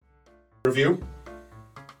Review?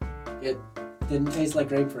 It didn't taste like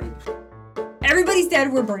grapefruit. Everybody's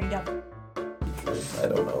dead, we're brained up. I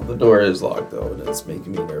don't know. The door is locked though, and it's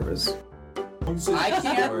making me nervous. I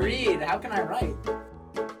can't read. How can I write?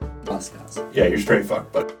 Yeah, you're straight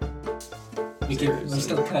fucked, but We're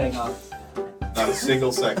still cutting off. not a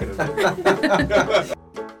single second of it.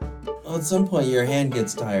 Well, at some point your hand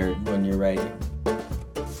gets tired when you're writing.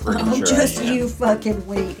 Pretty Oh, sure just I am. you fucking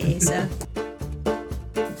wait, Asa.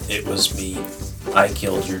 It was me. I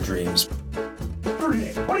killed your dreams.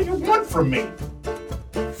 What do you want from me?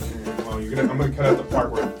 Oh, I'm gonna cut out the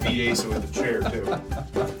part where it beat Asa with the chair, too.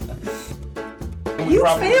 You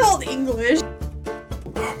failed English.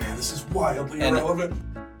 Oh man, this is wildly irrelevant.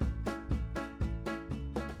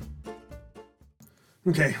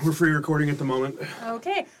 Okay, we're free recording at the moment.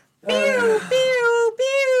 Okay. Pew, pew,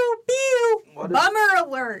 pew, pew. Bummer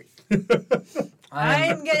alert.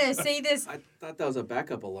 I'm gonna say this. I thought that was a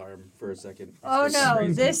backup alarm for a second. Oh For some no,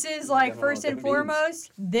 reason. this is I like don't know first what and that means.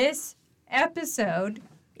 foremost, this episode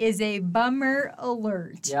is a bummer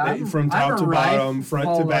alert. Yeah, From top to right bottom, front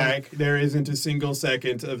to full of- back, there isn't a single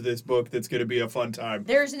second of this book that's gonna be a fun time.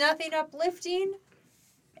 There's nothing uplifting,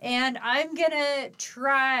 and I'm gonna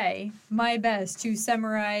try my best to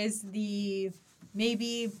summarize the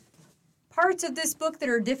maybe parts of this book that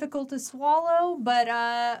are difficult to swallow, but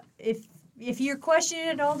if you're questioning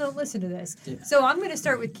it at all, don't listen to this. Yeah. So I'm going to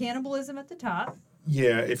start with cannibalism at the top,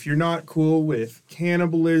 Yeah, if you're not cool with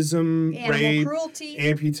cannibalism, animal rape, cruelty,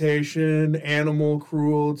 amputation, animal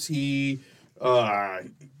cruelty,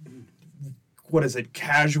 what is it,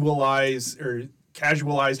 casualized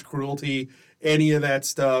cruelty, any of that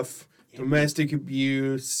stuff, domestic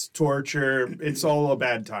abuse, torture, it's all a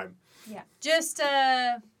bad time. yeah,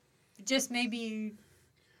 just maybe.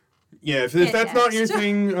 Yeah, if Get that's not your next.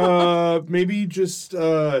 thing, maybe just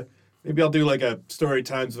maybe I'll do like a story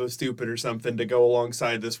times with stupid or something to go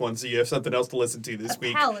alongside this one, so you have something else to listen to this A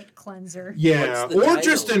week. palate cleanser. Yeah, What's the or title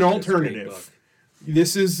just an of this great alternative. book?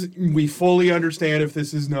 We fully understand if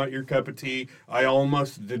this is not your cup of tea. I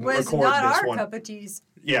almost didn't Was record not this our one. cup of teas.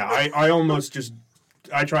 Yeah, I almost just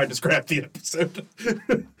I tried to scrap the episode.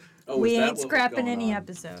 Oh, We is that ain't what was scrapping going any on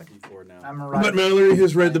episode. Before now. I'm a writer. But Mallory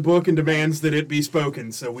has read the book and demands that it be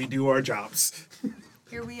spoken, so we do our jobs.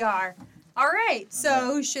 Here we are. All right,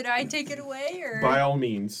 so should I take it away or? By all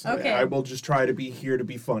means. Okay. I will just try to be here to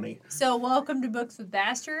be funny. So welcome to Books with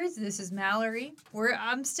Bastards. This is Mallory.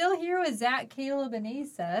 I'm still here with Zach, Caleb, and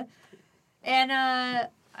Asa. And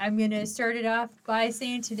I'm going to start it off by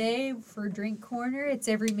saying today for Drink Corner, it's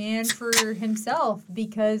every man for himself.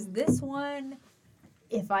 Because this one,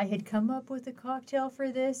 if I had come up with a cocktail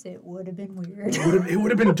for this, it would have been weird. It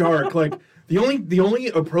would have been dark. Like the only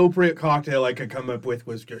appropriate cocktail I could come up with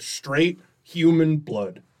was just straight human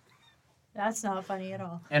blood. That's not funny at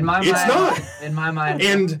all. In my It's mind, not. In my mind,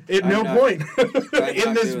 And at no I'm not- point I'm in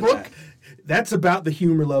not this doing book, that. that's about the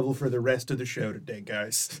humor level for the rest of the show today,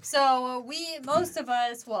 guys. So most of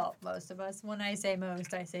us, when I say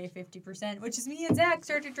most, I say 50%, which is me and Zach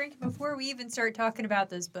started drinking before we even start talking about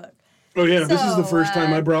this book. Oh yeah, this is the So, first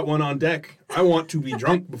time I brought one on deck. I want to be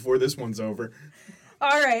drunk before this one's over.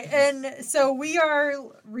 All right, and so we are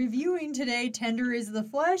reviewing today Tender is the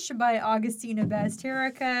Flesh by Augustina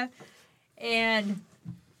Bazterrica, and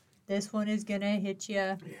this one is going to hit you.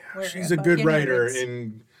 Yeah, where she's it a good fucking writer, hurts.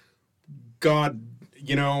 and God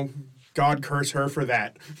curse her for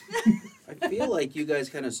that. I feel like you guys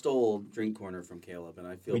kind of stole Drink Corner from Caleb, and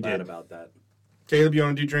I feel We bad did. about that. Caleb, you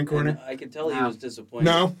want to do Drink Corner? And I could tell he No. was disappointed.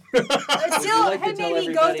 No? But Would still, you like to hey, tell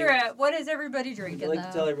maybe go everybody- through it. What is everybody I'd drinking, like to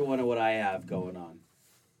though? tell everyone what I have going on.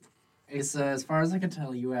 it's, as far as I can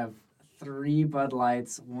tell, you have 3 Bud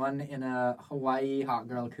Lights, 1 in a Hawaii hot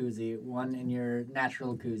girl koozie, 1 in your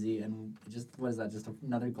natural koozie, and just, what is that, just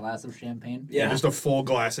another glass of champagne? Yeah. Just a full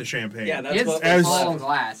glass of champagne. Yeah, that's It's what as- was full left.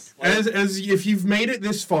 glass. As if you've made it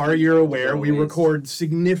this far, you're aware we Waste. record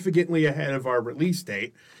significantly ahead of our release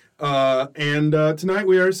date. And tonight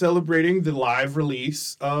we are celebrating the live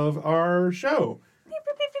release of our show.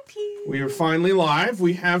 We are finally live.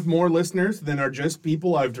 We have more listeners than are just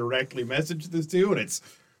people I've directly messaged this to, and it's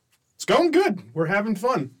going good. We're having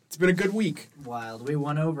fun. It's been a good week. Wild. We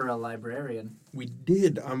won over a librarian. We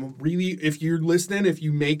did. I'm really, if you're listening, if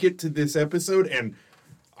you make it to this episode and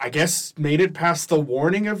I guess made it past the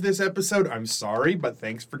warning of this episode, I'm sorry, but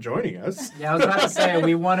thanks for joining us. Yeah, I was about to say,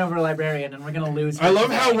 we won over a librarian, and we're going to lose. I her love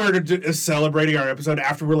today. how we're celebrating our episode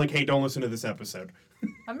after we're like, hey, don't listen to this episode.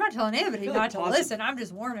 I'm not telling anybody feel not like to possi- listen. I'm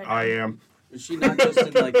just warning. I am. Is she not just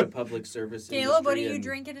in like the public service Caleb, what are industry you and-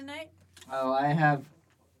 drinking tonight? Oh, I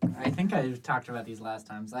think I've talked about these last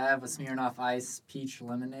times. I have a Smirnoff Ice Peach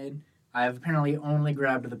Lemonade I have apparently only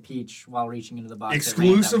grabbed the peach while reaching into the box.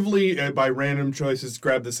 Exclusively by random choices,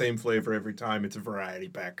 grab the same flavor every time. It's a variety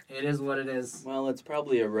pack. It is what it is. Well, it's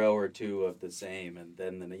probably a row or two of the same, and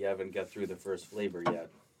then you haven't got through the first flavor yet.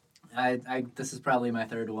 This is probably my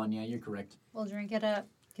third one. Yeah, you're correct. We'll drink it up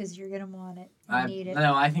because you're gonna want it. You I need it.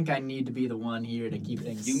 No, I think I need to be the one here to keep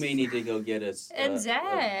things. You may need to go get And a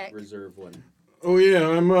Zach. reserve one. Oh yeah,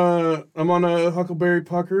 I'm on a Huckleberry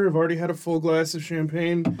Pucker. I've already had a full glass of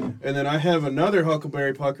champagne, and then I have another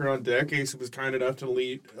Huckleberry Pucker on deck. Ace was kind enough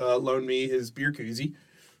to loan me his beer koozie.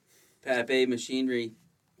 Pape Machinery.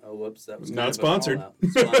 Oh, whoops, that was Not kind of a sponsored.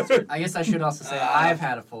 call-out. Sponsored. I guess I should also say I've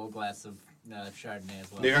had a full glass of Chardonnay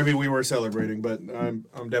as well. Yeah, I mean, we were celebrating, but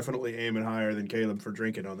I'm definitely aiming higher than Caleb for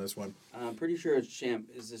drinking on this one. I'm pretty sure it's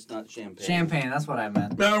Is this not champagne? Champagne, that's what I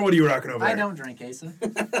meant. Now, what are you rocking over I there? don't drink Asa.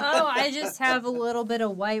 Oh, I just have a little bit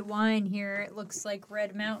of white wine here. It looks like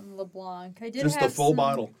Red Mountain LeBlanc. I did Just have a full some,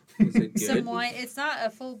 bottle. Is it Some good? wine. It's not a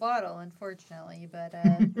full bottle, unfortunately, but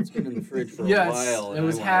It's been in the fridge for a Yes, while. it and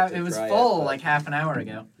was I wanted to it was try full but like half an hour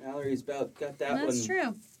ago. Mallory's got that that's one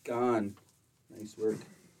true. gone. Nice work.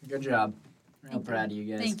 Good job. Real Thank proud of you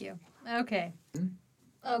guys. Thank you. Okay.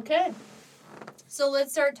 Okay. So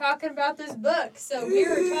let's start talking about this book. So we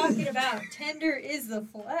were talking about Tender is the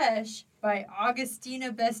Flesh by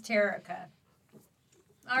Augustina Besterica.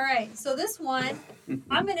 All right. So this one,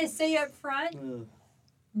 I'm going to say up front,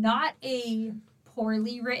 not a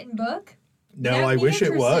poorly written book, No, Get I me wish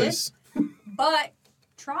it interested. was. but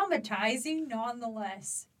traumatizing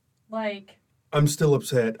nonetheless. Like, I'm still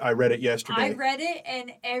upset. I read it yesterday. I read it,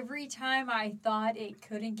 and every time I thought it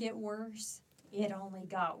couldn't get worse, it only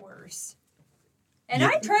got worse. And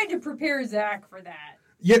Yeah. I tried to prepare Zach for that.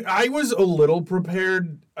 Yeah, I was a little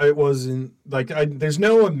prepared. It wasn't like there's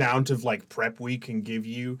no amount of like prep we can give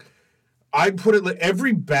you. I put it like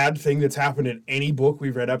every bad thing that's happened in any book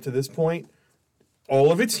we've read up to this point,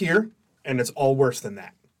 all of it's here, and it's all worse than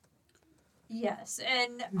that. Yes,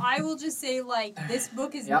 and I will just say, like, this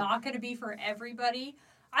book is Yep. not going to be for everybody.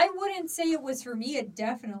 I wouldn't say it was for me. It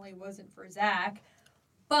definitely wasn't for Zach.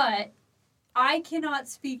 But I cannot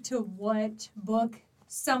speak to what book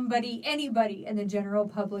anybody in the general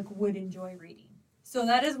public would enjoy reading. So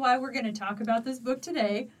that is why we're going to talk about this book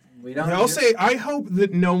today. We don't. And I'll say I hope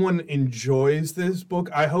that no one enjoys this book.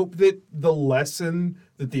 I hope that the lesson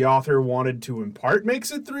that the author wanted to impart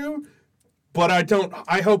makes it through. But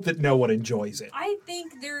I hope that no one enjoys it. I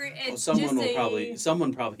think it's Well,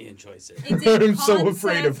 someone probably enjoys it. It's a I'm so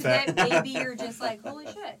afraid of concept that. maybe you're just like, holy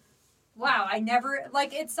shit. Wow, I never,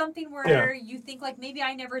 like, it's something where Yeah. you think, like, maybe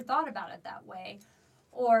I never thought about it that way.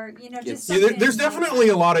 Or, just Yeah, Yeah, something there's like definitely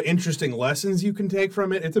that. a lot of interesting lessons you can take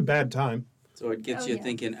from it. It's a bad time. So it gets Oh, you yeah.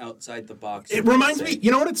 thinking outside the box. It reminds me,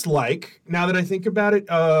 you know what it's like, now that I think about it?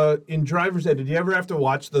 In Driver's Ed, did you ever have to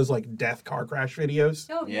watch those, like, death car crash videos?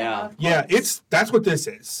 Oh, Yeah. yeah. of Yeah, course. that's what this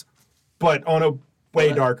is. But on a way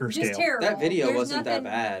Well, darker Just scale. terrible. That video There's wasn't that nothing-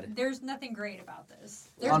 bad. There's nothing great about this.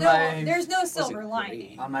 On my- There's no Wasn't silver lining.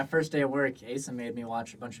 great. On my first day of work, Asa made me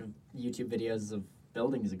watch a bunch of YouTube videos of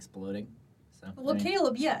buildings exploding. So, Well,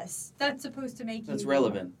 Caleb, yes. That's supposed to make That's you...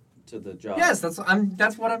 relevant to the job. Yes, that's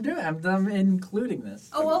what I'm doing. I'm including this.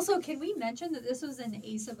 Oh, also, can we mention that this was an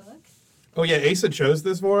Asa book? Oh, yeah, Asa chose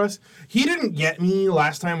this for us. He didn't get me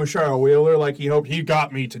last time with Charlotte Wheeler like he hoped. He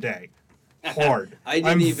got me today. Hard. I didn't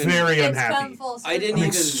I'm even- very It's unhappy. come full I didn't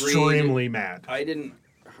I'm circle. even extremely mad. I didn't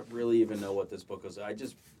really even know what this book was. I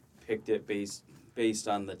just picked it based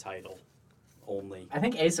on the title only. I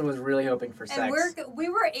think Asa was really hoping for And sex. we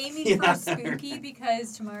were aiming Yeah. for spooky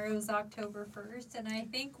because tomorrow's October 1st, and I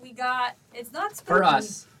think we got it's not spooky. For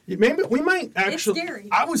us. Yeah, maybe we might actually. scary.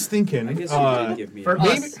 I was thinking. I guess you did give me For a-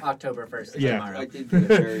 Maybe- us, October 1st is Yeah. tomorrow. I did get a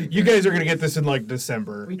very, you guys are gonna get this in like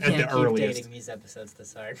December We at can't the keep earliest. dating these episodes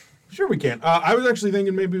this hard. Sure, we can. I was actually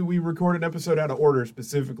thinking maybe we record an episode out of order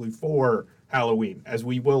specifically for Halloween, as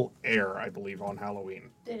we will air, I believe, on Halloween.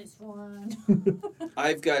 This one.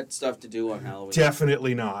 I've got stuff to do on Halloween.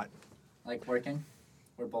 Definitely not. Like working?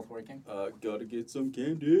 We're both working? Gotta get some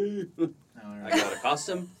candy. No, I got a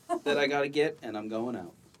costume that I gotta get, and I'm going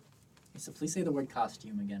out. So please say the word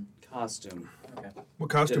costume again. Costume. Okay. What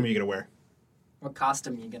costume are you gonna wear? What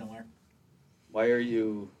costume are you gonna wear? Why are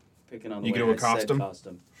you picking on the You way gonna I wear costume? said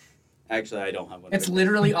costume? Actually, I don't have one. It's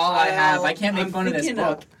literally all I have. I can't make I'm fun of this thinking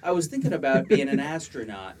book. I was thinking about being an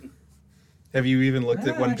astronaut. Have you even looked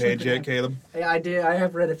at one Actually, page yet, Caleb? Yeah, I did. I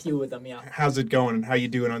have read a few of them. Yeah. How's it going, and how you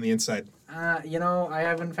doing on the inside? I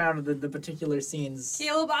haven't found the particular scenes.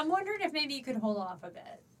 Caleb, I'm wondering if maybe you could hold off a bit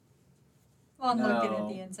while I'm looking at No.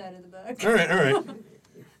 the inside of the book. All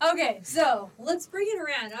right. Okay, so let's bring it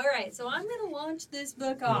around. All right, so I'm going to launch this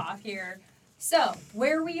book off here. So,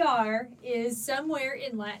 where we are is somewhere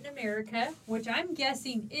in Latin America, which I'm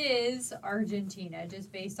guessing is Argentina,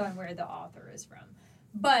 just based on where the author is from.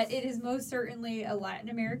 But it is most certainly a Latin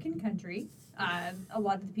American country. A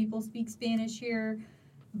lot of the people speak Spanish here,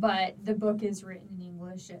 but the book is written in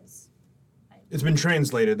English. It's been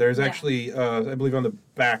translated. There's Yeah. actually, I believe on the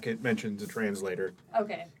back it mentions a translator.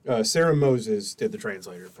 Okay, Sarah Moses did the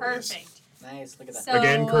translator for this. perfect. Nice, look at that. So,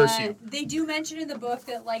 Again, curse you. They do mention in the book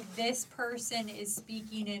that, like, this person is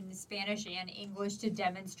speaking in Spanish and English to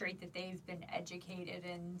demonstrate that they've been educated.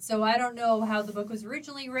 And so I don't know how the book was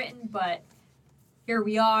originally written, but here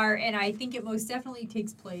we are. And I think it most definitely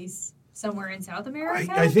takes place somewhere in South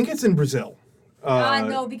America. I think it's in Brazil.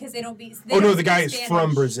 No, because they don't be. They Oh, don't no, the speak guy is Spanish.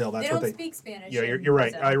 from Brazil. That's they what don't they. speak Spanish. Yeah, in you're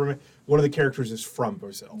right. Brazil. I remember one of the characters is from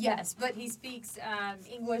Brazil. Yes, but he speaks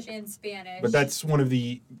English and Spanish. But that's one of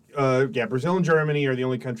the. Brazil and Germany are the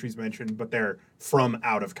only countries mentioned, but they're from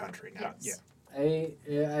out of country now. Yes.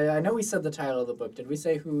 I know we said the title of the book. Did we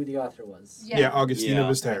say who the author was? Yeah, Augustina Yeah.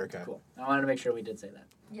 Visterica. Cool. I wanted to make sure we did say that.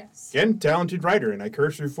 Yes. Again, talented writer, and I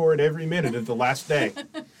curse her for it every minute of the last day.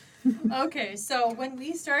 Okay, so when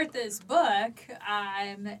we start this book,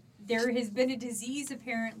 there has been a disease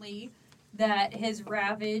apparently that has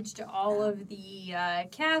ravaged all of the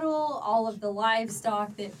cattle, all of the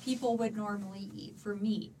livestock that people would normally eat for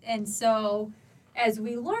meat. And so, as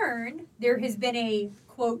we learn, there has been a,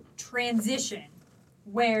 quote, transition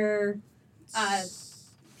where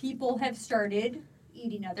people have started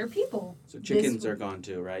eating other people. So chickens are gone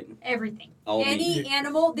too, right? Everything. All Any meat.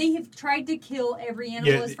 animal, they have tried to kill every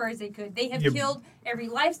animal Yeah, as far as they could. They have yeah. killed every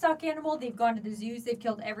livestock animal. They've gone to the zoos. They've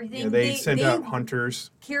killed everything. Yeah, they sent out hunters.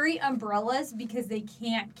 carry umbrellas because they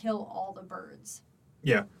can't kill all the birds.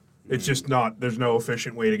 Yeah, it's just not. There's no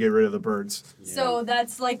efficient way to get rid of the birds. Yeah. So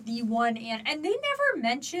that's like the one, and they never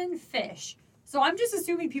mention fish. So I'm just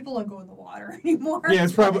assuming people don't go in the water anymore. Yeah,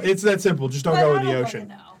 it's that simple. Just don't But go I in the don't ocean. fucking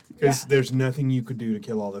know. Because Yeah. there's nothing you could do to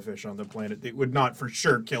kill all the fish on the planet. It would not for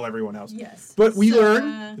sure kill everyone else. Yes. But we So,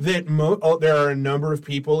 learn that there are a number of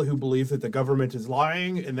people who believe that the government is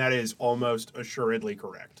lying, and that is almost assuredly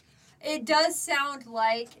correct. It does sound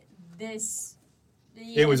like this.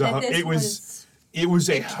 It was that this It was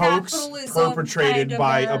a The hoax capitalism perpetrated kind of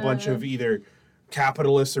by a- a bunch of either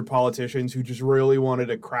capitalists or politicians who just really wanted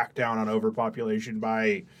to crack down on overpopulation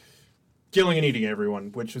by killing and eating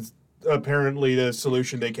everyone, which is apparently the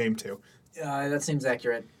solution they came to. That seems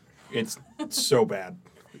accurate. It's so bad.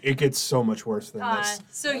 It gets so much worse than this.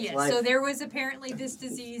 So That's yes, life. so there was apparently this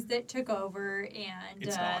disease that took over, and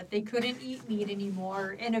It's not. they couldn't eat meat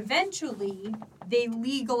anymore. And eventually, they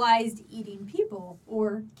legalized eating people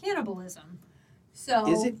or cannibalism. So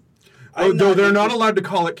Is it? Oh, I no, know they're it not was- allowed to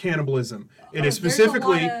call it cannibalism. It is There's a lot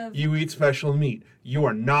specifically of- you eat special meat. You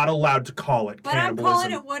are not allowed to call it But I'm cannibalism.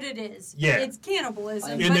 calling it what it is. Yeah. It's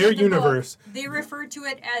cannibalism. In but their the book, universe- they refer to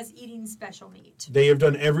it as eating special meat. They have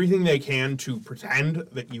done everything they can to pretend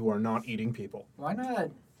that you are not eating people. Why not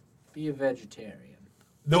be a vegetarian?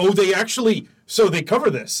 Though they actually, so they cover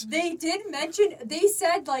this. They did mention, they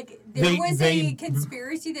said, like, there was They- a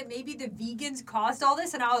conspiracy that maybe the vegans caused all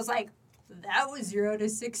this, and I was like, that was 0 to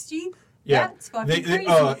 60? Yeah, That's fucking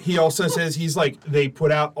crazy. he also says they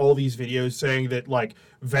put out all these videos saying that like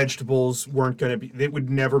vegetables weren't going to be, they would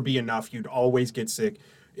never be enough. You'd always get sick.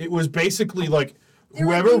 It was basically like There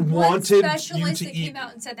whoever would be one wanted you specialist to that eat. came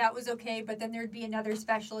out and said that was okay, but then there'd be another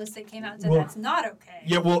specialist that came out and said Well, that's not okay.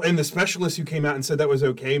 Yeah, well, and the specialist who came out and said that was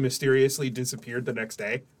okay mysteriously disappeared the next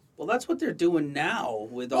day. Well, that's what they're doing now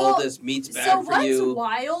with Well, all this meat's bad So for what's you.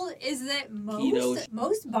 wild is that Keto.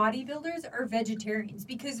 most bodybuilders are vegetarians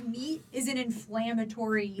because meat is an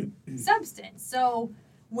inflammatory substance. So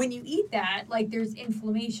when you eat that, like there's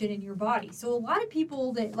inflammation in your body. So a lot of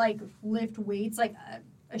people that like lift weights like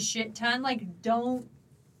a shit ton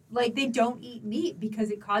they don't eat meat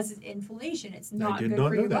because it causes inflammation. It's not did good not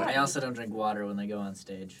for know your that. body. I also don't drink water when they go on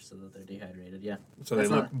stage so that they're dehydrated. Yeah. So That's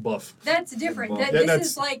they not- look buff. That's different. Well, This that's-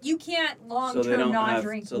 is like you can't long So they term don't not have-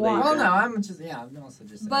 drink so they- water. Well, no, I'm also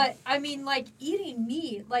just saying. But I mean, like eating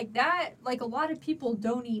meat, like that, like a lot of people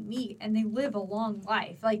don't eat meat and they live a long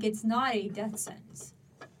life. Like it's not a death sentence.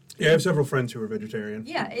 Yeah, I have several friends who are vegetarian.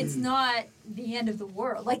 Yeah, it's not the end of the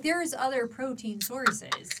world. Like there's other protein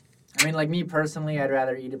sources. I mean, like me personally, I'd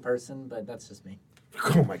rather eat a person, but that's just me.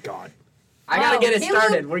 Oh my god. I gotta Wow, get it Caleb-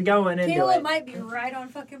 started. We're going into Kayla it. might be right on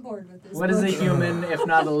fucking board with this. What is a book. human if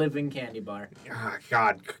not a living candy bar? Ah,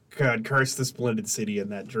 God, curse the splendid city and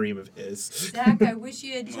that dream of his. Zach, I wish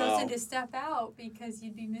you had chosen Wow. to step out because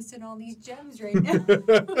you'd be missing all these gems right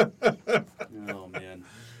now. Oh man.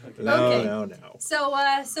 No, Okay. no.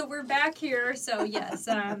 So we're back here. So yes,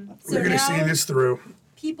 so We're gonna now see this through.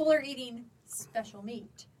 people are eating special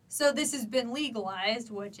meat. So this has been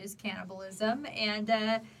legalized, which is cannibalism. And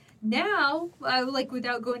now,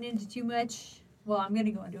 without going into too much, well, I'm going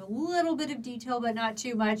to go into a little bit of detail, but not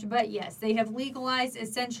too much. But yes, they have legalized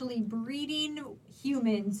essentially breeding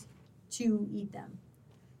humans to eat them.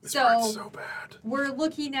 This part's so bad. We're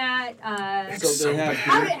looking at So they have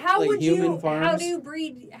how like would human you farms. how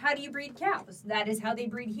do you breed cows? That is how they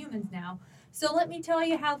breed humans now. So let me tell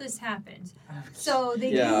you how this happened. So they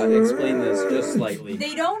Explain this just slightly.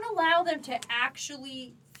 They don't allow them to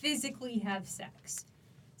actually physically have sex.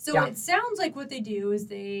 So Yeah. it sounds like what they do is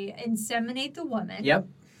they inseminate the woman. Yep.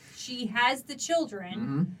 She has the children.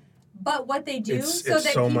 Mm-hmm. But what they do It's that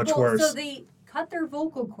so much worse. so they cut their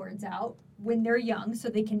vocal cords out when they're young, so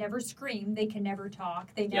they can never scream, they can never talk,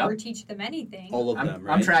 they never teach them anything. All of them,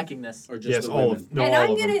 right? I'm tracking this. Or just Yes, the all women? of no, And all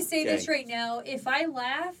I'm of them. gonna say this Okay. right now: if I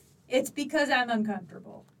laugh, it's because I'm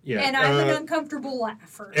uncomfortable, Yeah. and I'm an uncomfortable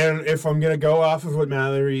laugher. And if I'm going to go off of what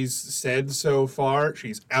Mallory's said so far,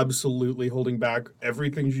 she's absolutely holding back.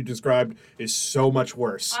 Everything she described is so much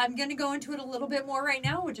worse. I'm gonna go into it a little bit more right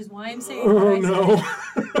now, which is why I'm saying. Oh, what I no.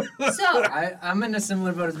 said. So I'm in a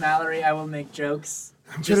similar boat as Mallory. I will make jokes.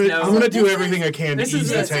 I'm Just know- going to do This everything is- I can to this is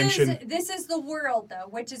ease a- the this tension. this is the world, though,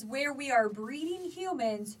 which is where we are breeding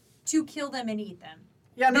humans to kill them and eat them.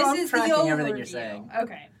 Yeah, no, this I'm is tracking the everything overview. you're saying.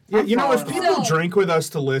 Okay. Yeah, you know, if following people along. drink with us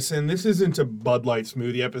to listen, this isn't a Bud Light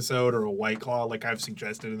smoothie episode or a White Claw like I've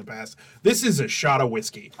suggested in the past. This is a shot of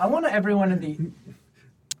whiskey. I want everyone in the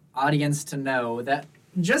audience to know that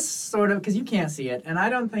just sort of, because you can't see it, and I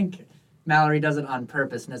don't think Mallory does it on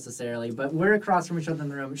purpose necessarily, but we're across from each other in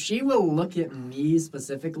the room. She will look at me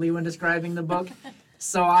specifically when describing the book,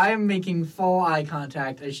 so I'm making full eye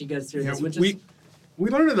contact as she goes through Yeah, this, which we is... we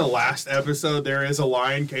learned in the last episode there is a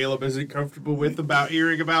line Caleb isn't comfortable with about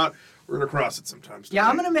hearing about. We're gonna cross it sometimes. Yeah,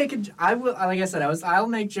 I'm gonna make I will, like I said, I'll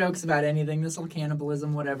make jokes about anything. This will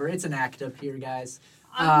cannibalism, whatever. It's an act up here, guys.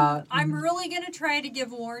 I'm really gonna try to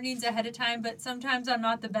give warnings ahead of time, but sometimes I'm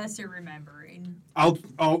not the best at remembering. I'm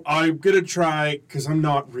gonna try because I'm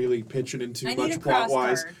not really pitching in too I need a much plot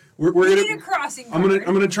wise. cross We're We gonna need a crossing I'm guard.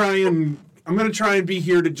 gonna try and be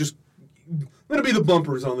here to just. I'm gonna be the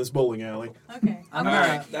bumpers on this bowling alley. Okay. I'm All gonna-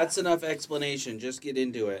 right, that's enough explanation. Just get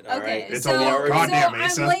into it. All Okay, right. It's so, a lot. Goddamn, so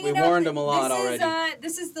Asa. I'm laying We out warned that them a lot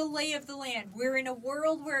this is the lay of the land. We're in a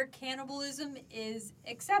world where cannibalism is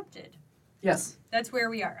accepted. Yes. That's where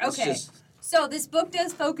we are. Let's Okay. just- So this book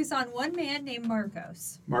does focus on one man named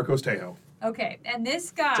Marcos. Marcos Tejo. Okay, and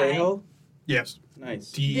this guy, Tejo? Yes. Nice.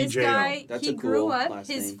 this Tejo. guy, That's he a grew cool up. last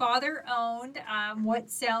His name. father owned what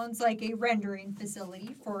sounds like a rendering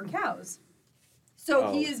facility for cows.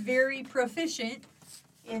 So he Oh. is very proficient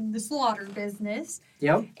in the slaughter business.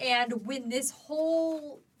 Yep. And when this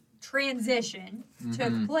whole transition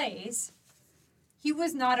took place, he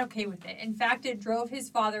was not okay with it. In fact, it drove his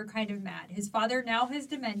father kind of mad. His father now has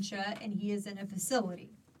dementia and he is in a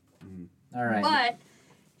facility. All right. But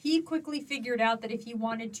he quickly figured out that if he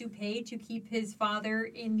wanted to pay to keep his father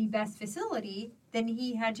in the best facility, then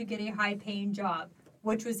he had to get a high paying job,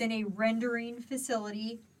 which was in a rendering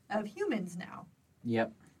facility of humans now,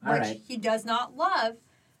 Yep. All which right. he does not love.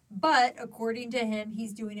 But according to him,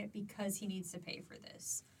 he's doing it because he needs to pay for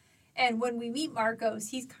this. And when we meet Marcos,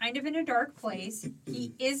 he's kind of in a dark place.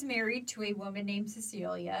 He is married to a woman named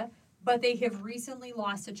Cecilia, but they have recently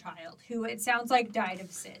lost a child who it sounds like died of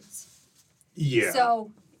SIDS. Yeah.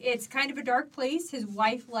 So it's kind of a dark place. His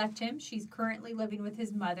wife left him. She's currently living with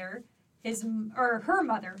his mother. Her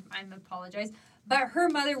mother, I apologize. But her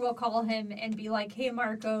mother will call him and be like, hey,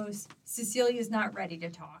 Marcos, Cecilia's not ready to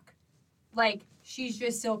talk. Like, she's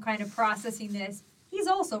just still kind of processing this. He's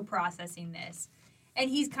also processing this. And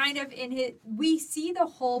he's kind of we see the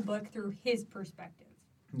whole book through his perspective.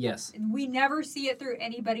 Yes. And we never see it through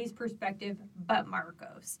anybody's perspective but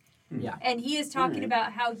Marcos. Yeah. And he is talking Alright.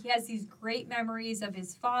 about how he has these great memories of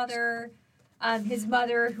his father, his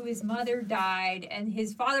mother, his mother died, and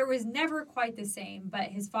his father was never quite the same, but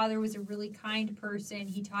his father was a really kind person.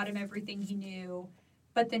 He taught him everything he knew,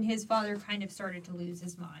 but then his father kind of started to lose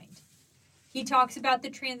his mind. He talks about the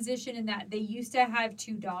transition in that they used to have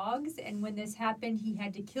 2 dogs, and when this happened, he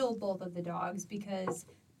had to kill both of the dogs because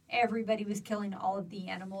everybody was killing all of the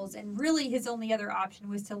animals, and really his only other option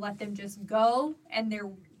was to let them just go, and they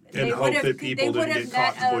hope would have that people they would didn't have get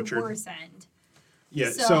caught met and a butchered. worse end. Yeah,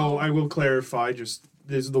 So- so I will clarify just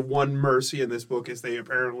there's the one mercy in this book is they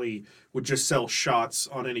apparently would just sell shots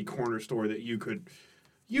on any corner store that you could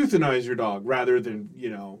euthanize your dog rather than,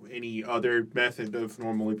 any other method of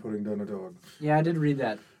normally putting down a dog. Yeah, I did read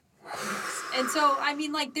that. And so, I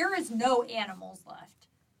mean, like, there is no animals left.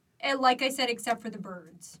 And like I said, except for the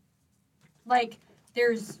birds. Like,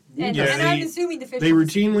 There's and, Yeah, and I'm assuming the fish. They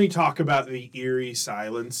routinely talk about the eerie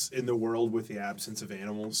silence in the world with the absence of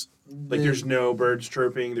animals. Like there's no birds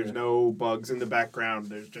chirping, there's no bugs in the background.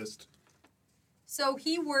 There's just. So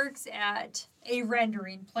he works at a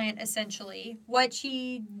rendering plant, essentially, which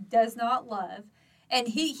he does not love, and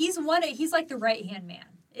he's like the right hand man.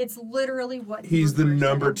 It's literally what He's the refers to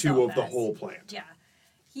number 2 of himself the as. whole plant. Yeah.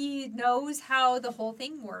 He knows how the whole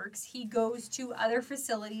thing works. He goes to other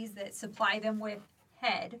facilities that supply them with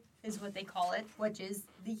head, is what they call it, which is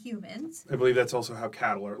the humans. I believe that's also how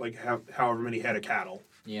cattle are, like however many head of cattle.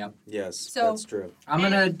 Yeah. Yes, So- that's true. I'm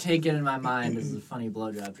gonna take it in my mind as a funny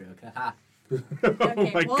blowjob joke. Haha.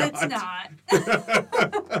 Okay, my well, God. it's not.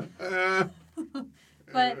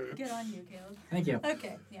 But good on you, Caleb. Thank you.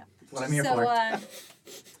 Okay, yeah. What I'm here so, for.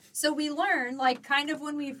 So we learn, like, kind of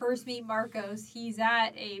when we first meet Marcos, he's at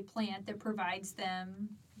a plant that provides them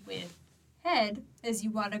with head, as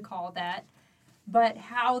you want to call that, but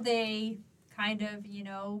how they kind of,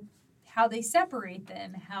 how they separate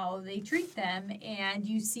them, how they treat them, and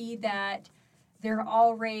you see that they're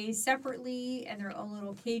all raised separately in their own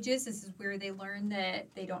little cages. This is where they learn that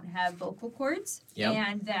they don't have vocal cords, Yep.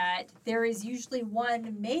 and that there is usually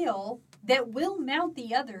one male that will mount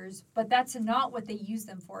the others, but that's not what they use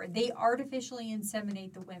them for. They artificially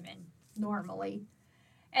inseminate the women, normally.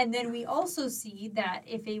 And then we also see that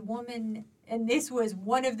if a woman, and this was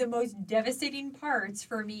one of the most devastating parts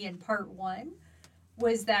for me in part 1,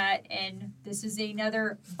 was that, and this is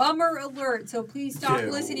another bummer alert, so please stop Ew.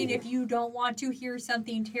 listening if you don't want to hear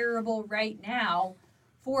something terrible right now.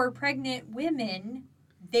 For pregnant women,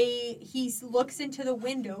 he looks into the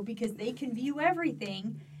window because they can view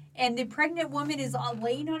everything, and the pregnant woman is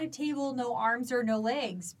laying on a table, no arms or no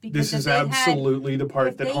legs. Because This is absolutely the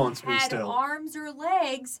part that haunts me If they still. had arms or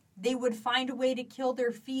legs, they would find a way to kill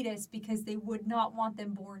their fetus because they would not want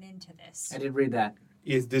them born into this. I did read that.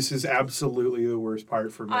 This is absolutely the worst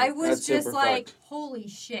part for me. I was That's just super like, fucked. holy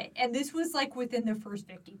shit. And this was like within the first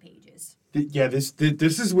 50 pages.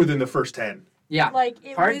 This is within the first 10. Yeah. Like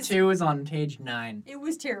it Part was 2 is on page 9. It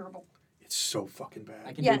was terrible. It's so fucking I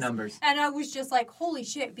bad. can Yes. do numbers. And I was just like, holy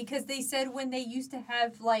shit, because they said when they used to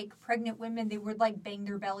have like pregnant women, they would like bang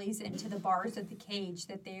their bellies into the bars of the cage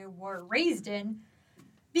that they were raised in.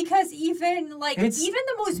 Because even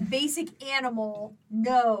the most basic animal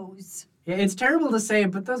knows. Yeah, it's terrible to say,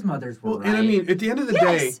 but those mothers were Well, right. and I mean, at the end of the Yes.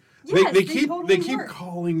 day, Yes, they they keep totally they keep were.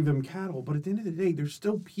 calling them cattle, but at the end of the day, they're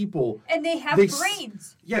still people. And they have They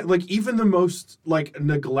brains. Yeah, like even the most like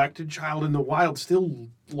neglected child in the wild still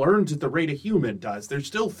learns at the rate a human does. There's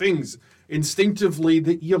still things instinctively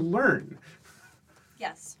that you learn.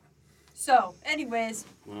 Yes. So, anyways,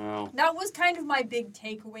 Wow. that was kind of my big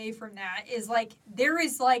takeaway from that is like there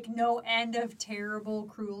is like no end of terrible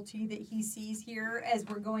cruelty that he sees here as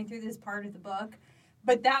we're going through this part of the book.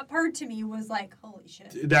 But that part to me was like, holy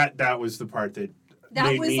shit. That was the part that That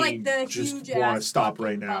made was me like the just huge want to ass stop fucking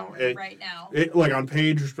right now. bummer right now. It like on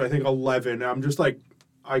page I think 11. I'm just like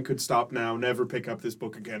I could stop now, never pick up this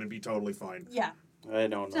book again, and be totally fine. Yeah. I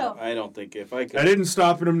don't know. So- I don't think if I could. I didn't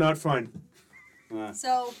stop, and I'm not fine.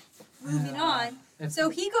 So, moving on. So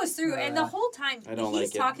he goes through, and the whole time I don't he's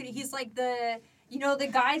like it. talking, he's like the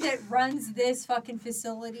guy that runs this fucking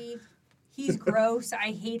facility. He's gross.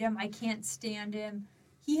 I hate him. I can't stand him.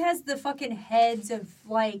 He has the fucking heads of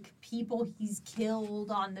like people he's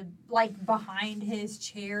killed on the like behind his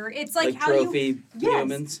chair. It's like, how trophy Yes.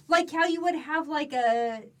 humans like how you would have like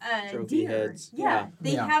a Trophy deer. heads. Yeah, Yeah.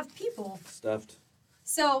 they Yeah. have people. stuffed.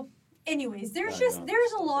 So, anyways, there's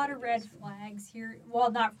a lot of red flags here.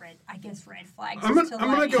 Well, not red. I guess red flags. I'm is gonna, to I'm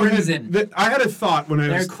gonna like- go Crimson. ahead. I had a thought when I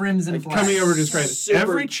They're was crimson flags. coming over to describe this. Super,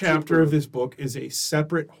 Every chapter super. of this book is a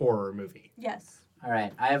separate horror movie. Yes. All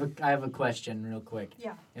right, I have a question real quick.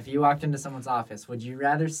 Yeah. If you walked into someone's office, would you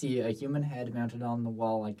rather see a human head mounted on the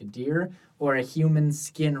wall like a deer or a human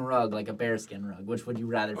skin rug like a bear skin rug? Which would you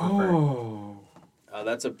rather prefer? Oh,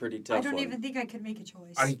 That's a pretty tough I don't one. even think I could make a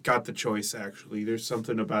choice. I got the choice actually. There's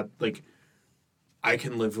something about like I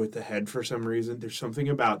can live with the head for some reason. There's something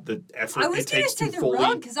about the effort I was it gonna takes say to the fully.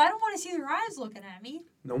 rug because I don't want to see their eyes looking at me.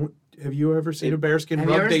 No one, have you ever seen a bearskin Have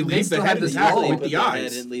you rug? ever- They they leave still the head have the intact skull. with Put the head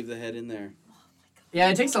eyes. and leave the head in there. Yeah,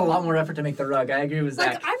 it takes a lot more effort to make the rug. I agree with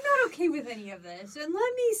Like Zach. I'm not okay with any of this. And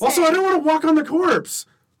let me say, Also, I don't want to walk on the corpse.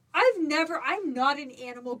 I'm not an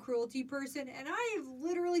animal cruelty person, and I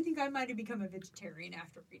literally think I might have become a vegetarian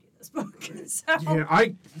after reading this book.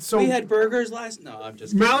 So, We had burgers last. No, I'm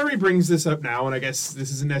just. kidding. Mallory brings this up now, and I guess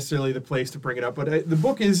this isn't necessarily the place to bring it up, but the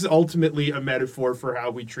book is ultimately a metaphor for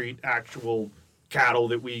how we treat actual cattle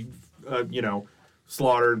that we,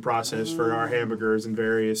 slaughter and process for our hamburgers and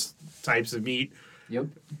various types of meat. Yep.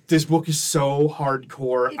 This book is so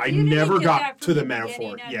hardcore. If I you didn't never get got that to from the beginning,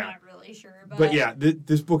 metaphor. I'm Yeah. not really sure. But yeah,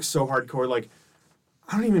 this book's so hardcore. Like,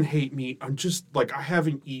 I don't even hate meat. I'm just, like, I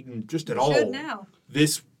haven't eaten just at you all. should now.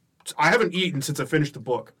 I haven't eaten since I finished the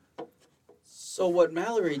book. So what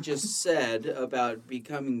Mallory just said about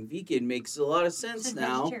becoming vegan makes a lot of sense Said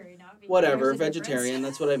now. vegetarian, not vegan. Whatever, There's a vegetarian,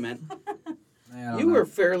 that's what I meant. I don't You know. were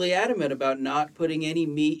fairly adamant about not putting any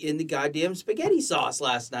meat in the goddamn spaghetti sauce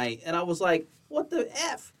last night. And I was like, what the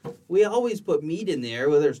F? We always put meat in there,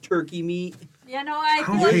 whether it's turkey meat. Yeah, no, I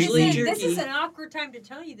don't feel like hate meat. this is Jerky. an awkward time to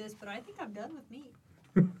tell you this, but I think I'm done with meat.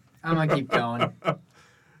 I'm gonna keep going.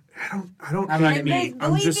 I don't I'm not hate gonna meat. eat. I'm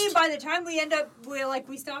Believe just, me, by the time we end up,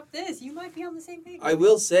 we stop this, you might be on the same page. I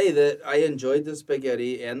will say that I enjoyed the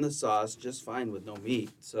spaghetti and the sauce just fine with no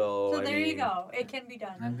meat. So, So I there mean, you go. It can be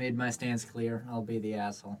done. I've made my stance clear. I'll be the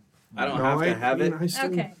asshole. I don't No, have to I have mean, it. I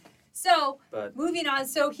still- Okay. So, But moving on.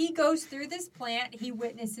 So he goes through this plant. He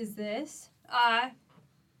witnesses this.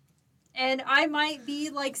 And I might be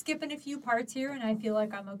like skipping a few parts here, and I feel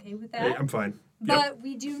like I'm okay with that. Hey, I'm fine. But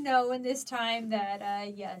we do know in this time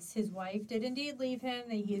that, yes, his wife did indeed leave him,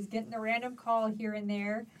 that he is getting a random call here and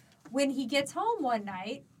there. When he gets home one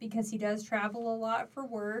night, because he does travel a lot for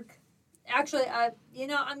work. Actually,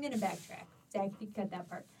 I'm going to backtrack. Zach, you cut that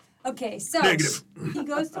part. Okay, so Negative. he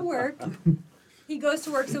goes to work. He goes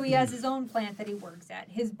to work, so he has his own plant that he works at.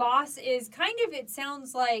 His boss is kind of, it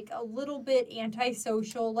sounds like, a little bit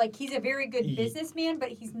antisocial. Like, he's a very good Ye- businessman, but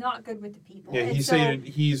he's not good with the people. Yeah, And he's so, saying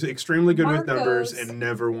he's extremely good with numbers Marcos- and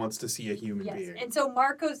never wants to see a human yes, being. and so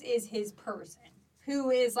Marcos is his person, who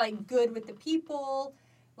is, like, good with the people.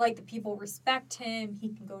 Like, the people respect him. He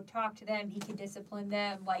can go talk to them. He can discipline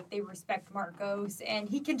them. Like, they respect Marcos. And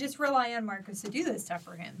he can just rely on Marcos to do this stuff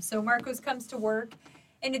for him. So Marcos comes to work.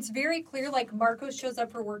 And it's very clear, like, Marcos shows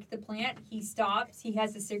up for work at the plant. He stops. He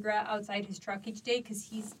has a cigarette outside his truck each day because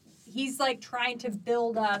he's like, trying to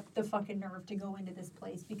build up the fucking nerve to go into this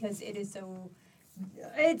place because it is so...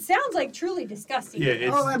 It sounds, like, truly disgusting. Yeah,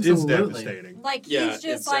 it's, Oh, it's absolutely. devastating. Like, Yeah, he's it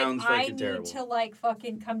just like, sounds I fucking need terrible. to, like,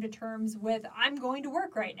 fucking come to terms with, I'm going to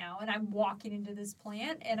work right now, and I'm walking into this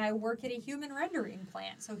plant, and I work at a human rendering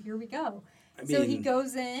plant, so here we go. I So he mean,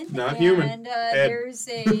 goes in, Not and human. there's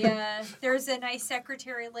a nice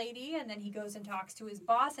secretary lady, and then he goes and talks to his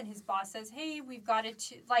boss, and his boss says, hey, we've got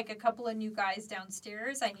a couple of new guys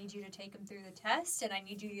downstairs. I need you to take them through the test, and I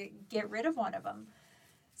need you to get rid of one of them.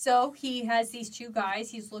 So he has these two guys.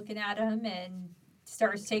 He's looking at them and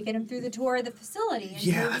starts taking them through the tour of the facility. And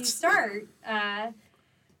Yeah, here we that's- start.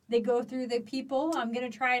 They go through the people. I'm going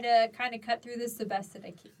to try to kind of cut through this the best that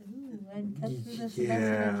I can. Ooh, and cut through this the best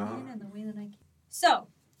that I Yeah. can and the way that I can. So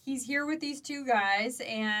he's here with these two guys,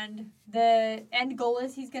 and the end goal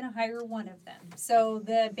is he's going to hire one of them. So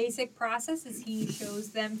the basic process is he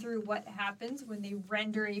shows them through what happens when they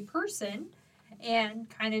render a person and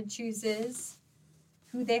kind of chooses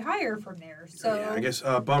who they hire from there. So Yeah, I guess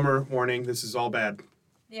bummer warning. This is all bad.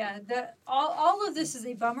 yeah, all of this is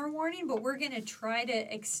a bummer warning, but we're gonna try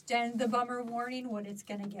to extend the bummer warning when it's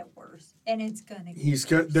gonna get worse, and it's gonna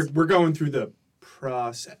get worse. We're going through the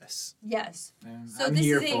process. Yes. So I'm this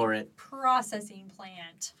here is for a it. processing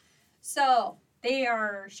plant. So they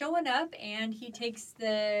are showing up, and he takes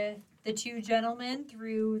the two gentlemen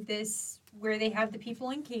through this where they have the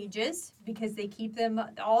people in cages because they keep them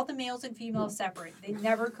all the males and females separate. They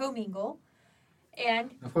never commingle,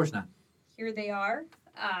 and Of course not. here they are.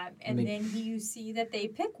 And They- then you see that they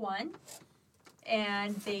pick one,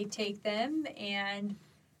 and they take them and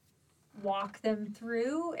walk them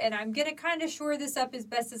through. And I'm going to kind of shore this up as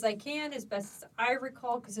best as I can, as best as I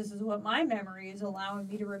recall, because this is what my memory is allowing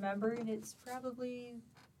me to remember. And it's probably,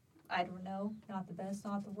 I don't know, not the best,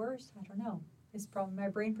 not the worst. I don't know. It's probably my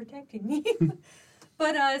brain protecting me.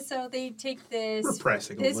 But so they take this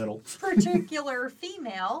Repressing a this little. particular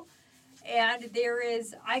female, and there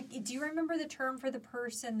is do you remember the term for the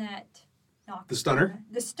person that knocks The stunner? them?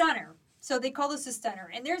 The stunner. So they call this a stunner,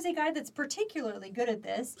 and there's a guy that's particularly good at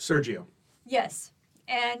this. Sergio. Yes,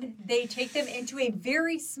 and they take them into a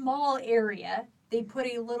very small area. They put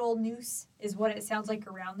a little noose, is what it sounds like,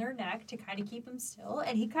 around their neck to kind of keep them still.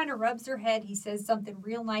 And he kind of rubs their head. He says something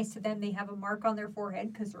real nice to them. They have a mark on their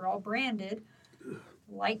forehead because they're all branded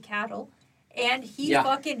like cattle. And he Yeah.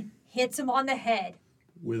 fucking hits them on the head.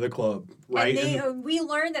 With a club. Right? And we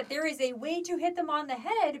learn that there is a way to hit them on the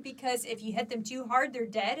head because if you hit them too hard, they're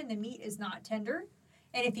dead and the meat is not tender.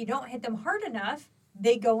 And if you don't hit them hard enough,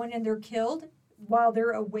 they go in and they're killed while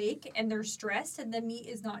they're awake and they're stressed and the meat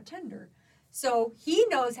is not tender. So he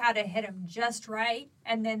knows how to hit them just right,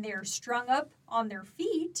 and then they're strung up on their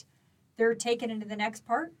feet. They're taken into the next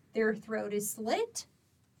part. Their throat is slit,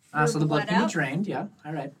 So the blood can out. be drained, yeah.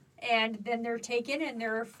 All right. And then they're taken and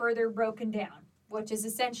they're further broken down, which is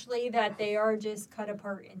essentially that they are just cut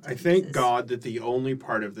apart into I thank pieces. God that the only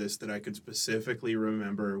part of this that I could specifically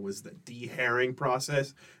remember was the de-hairing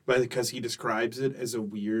process, but because he describes it as a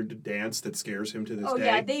weird dance that scares him to this Oh day.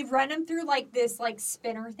 yeah, they run them through like this like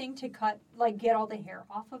spinner thing to cut, like get all the hair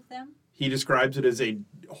off of them. He describes it as a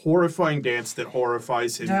horrifying dance that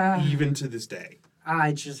horrifies him even to this day.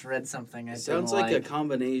 I just read something. I Sounds didn't like a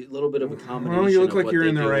combination, little bit of a combination. Well, you look of like what you're they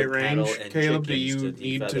in the do right with cattle range. and Caleb, do chickens you to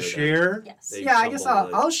need defeather to them. share? Yes. They Yeah, I guess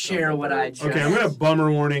tumble I'll the- share tumble what the- I just. Okay, I'm gonna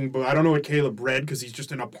bummer warning, but I don't know what Caleb read because he's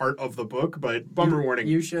just in a part of the book. But bummer warning.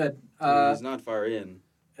 You should. He's not far in.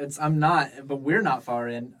 I'm not, but we're not far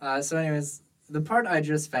in. So, anyways, the part I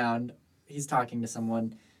just found, he's talking to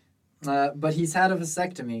someone, but he's had a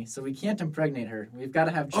vasectomy, so we can't impregnate her. We've got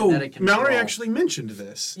to have Oh, genetic control. Mallory actually mentioned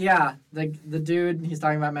this. Yeah, the dude he's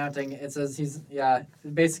talking about mounting. It says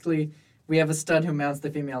basically we have a stud who mounts the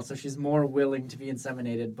female, so she's more willing to be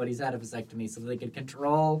inseminated, but he's had a vasectomy, so they could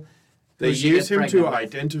control. They who she use gets him to pregnant with.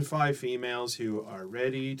 identify females who are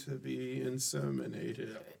ready to be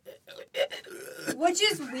inseminated. Which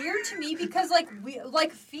is weird to me because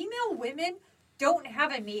like female women don't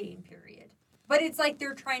have a mating period, but it's like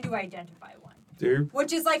they're trying to identify one, They're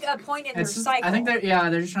which is like a point in their It's just- cycle. I think they're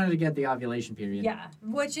just trying to get the ovulation period. Yeah,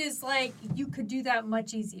 which is like you could do that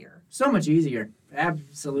much easier. So much easier,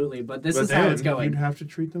 absolutely. But this but is then how it's going. you'd have to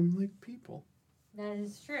treat them like people, That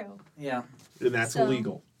is true. Yeah. and that's So-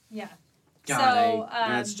 illegal. Yeah. God, so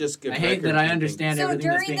That's just good. I hate that I record-keeping. understand So everything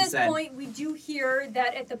that's during being this said. point, we do hear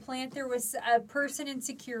that at the plant there was a person in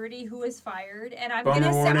security who was fired, and I'm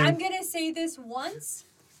Bummer warning. gonna say this once.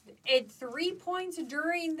 At 3 points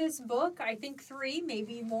during this book, I think 3,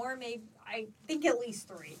 maybe more, maybe I think at least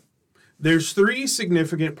 3. There's 3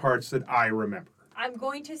 significant parts that I remember. I'm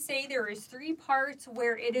going to say there is 3 parts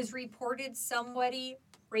where it is reported somebody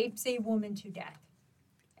rapes a woman to death.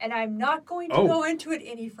 And I'm not going to Oh. go into it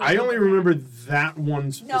any further. I only than that. remember that one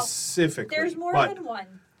No, specifically. There's more but than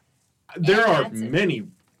one. there and are that's it. many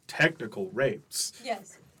technical rapes.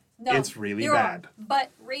 Yes. No, It's really there bad. Are. But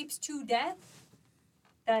rapes to death,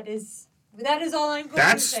 that is all I'm going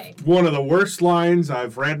That's to say. one of the worst lines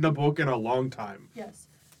I've read in a book in a long time. Yes.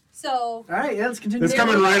 So, All right, yeah, let's continue. It's There-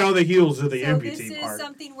 coming right on the heels of the so this amputee is part.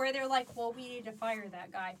 something where they're like, well, we need to fire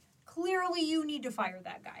that guy. Clearly, you need to fire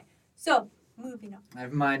that guy. So, moving on.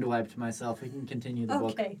 I've mind wiped myself. We can continue the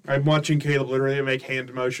book. Okay. I'm watching Caleb literally make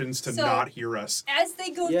hand motions to So- not hear us. As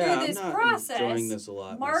they go Yeah, through I'm this not process, enjoying this a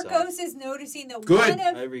lot Marcos myself. is noticing that Good.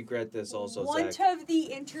 I regret this also, one Zach. of the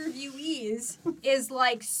interviewees is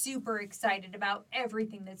like super excited about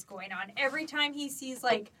everything that's going on. Every time he sees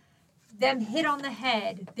like them hit on the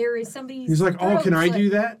head, there is somebody's He's like, "Oh, can I throat do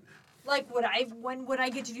slit. that?" Like, when would I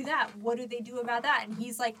get to do that? What do they do about that? And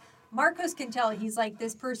he's like, Marcos can tell. He's like,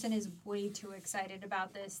 this person is way too excited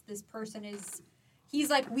about this. This person is. He's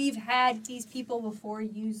like, we've had these people before.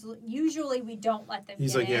 Usually we don't let them.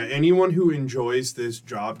 He's get like, "Yeah, in." anyone who enjoys this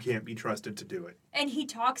job can't be trusted to do it." And he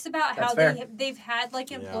talks about That's how fair. they've had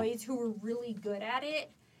like employees who were really good at it,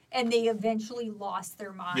 and they eventually lost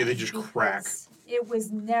their mind. Yeah, they just crack. because It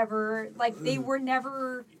was never like they were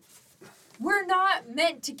never. We're not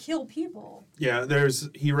meant to kill people. Yeah,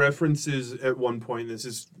 he references at one point, this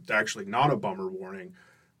is actually not a bummer warning.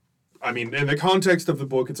 I mean, in the context of the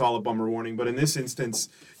book, it's all a bummer warning, but in this instance,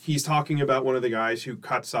 he's talking about one of the guys who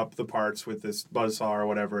cuts up the parts with this buzzsaw or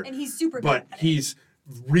whatever. And he's super good But at it. he's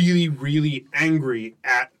really, really angry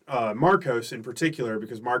at Marcos in particular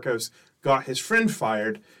because Marcos got his friend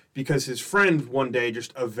fired because his friend one day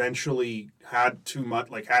just eventually had too much,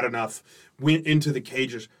 like had enough, went into the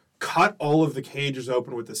cages, cut all of the cages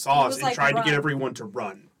open with the saws, was and like, tried to "Run." get everyone to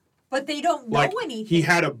run. But they don't know Like anything. he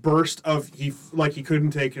had a burst of he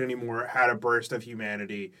couldn't take it anymore. Had a burst of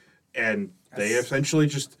humanity, and they That's- essentially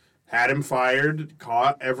just had him fired,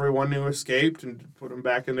 caught everyone who escaped, and put them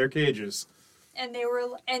back in their cages. And they were,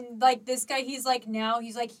 and like this guy, he's like,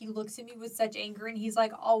 he looks at me with such anger, and he's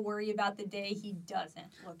like, I'll worry about the day he doesn't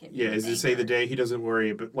look at me. Yeah, with as they say, the anger." day he doesn't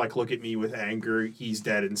worry, but like look at me with anger, he's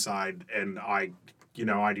dead inside, and I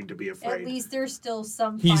need to be At afraid. least there's still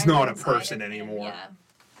some. He's fire not a inside person of him, anymore. Yeah.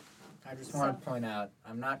 I just want to point out,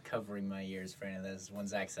 I'm not covering my ears for any of this. When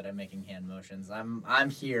Zach said I'm making hand motions, I'm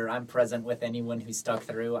here. I'm present with anyone who stuck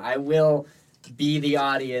through. I will be the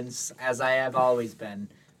audience as I have always been.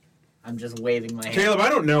 I'm just waving my hand. Caleb, I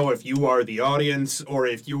don't know if you are the audience or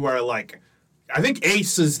if you are like, I think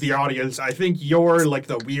Ace is the audience. I think you're like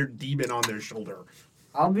the weird demon on their shoulder.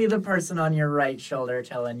 I'll be the person on your right shoulder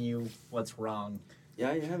telling you what's wrong.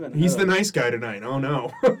 Yeah, you haven't. He's had the a- nice guy tonight. Oh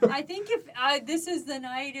no. I think if this is the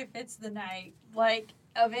night, if it's the night, like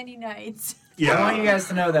of any nights. I want you guys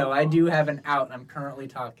to know, though, I do have an out. I'm currently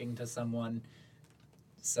talking to someone.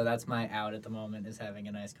 So that's my out at the moment, is having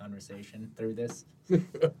a nice conversation through this.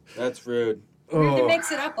 That's rude. Weird to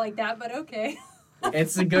mix it up like that, but okay.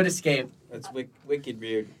 It's a good escape. That's wicked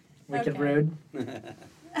rude. Wicked Okay. rude.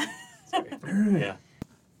 Yeah.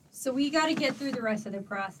 So we got to get through the rest of the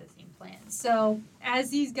processing plant. So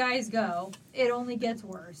as these guys go, it only gets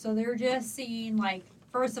worse. So they're just seeing, like,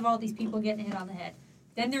 first of all, these people getting hit on the head.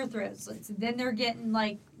 Then their throat slits. Then they're getting,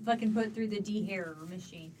 like, fucking put through the dehairer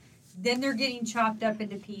machine. Then they're getting chopped up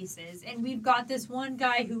into pieces. And we've got this one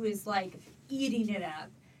guy who is, like, eating it up.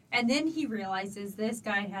 And then he realizes this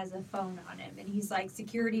guy has a phone on him. And he's like,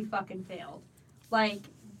 security fucking failed. Like,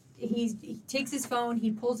 he takes his phone,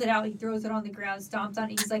 he pulls it out, he throws it on the ground, stomps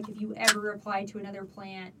on it. He's like, if you ever apply to another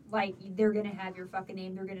plant, like, they're going to have your fucking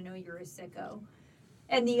name. They're going to know you're a sicko.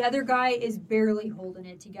 And the other guy is barely holding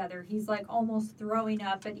it together. He's, like, almost throwing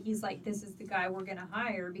up. But he's like, this is the guy we're going to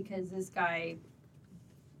hire because this guy...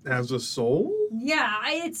 Has a soul? Yeah,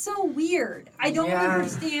 it's so weird. I don't Yeah.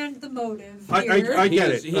 understand the motive I here. get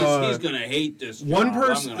it. He's gonna hate this. one job.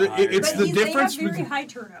 person- I'm gonna hire it's him. the But difference they have very between- high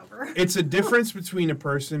turnover. It's a difference between a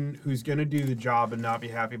person who's going to do the job and not be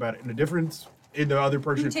happy about it, and a difference in the other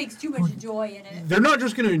person. Who takes too much joy in it. They're not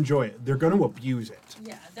just going to enjoy it; they're going to abuse it.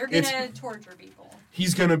 Yeah, they're going to torture people.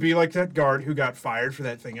 He's going to be like that guard who got fired for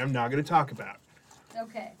that thing I'm not going to talk about.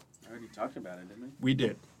 Okay. I already talked about it, didn't we? We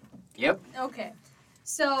did. Yep. Okay.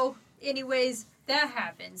 So, anyways, that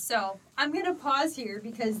happens. So, I'm going to pause here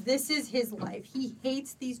because this is his life. He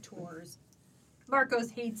hates these tours. Marcos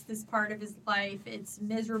hates this part of his life. It's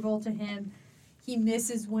miserable to him. He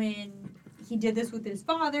misses when he did this with his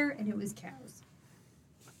father, and it was cows.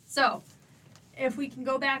 So, if we can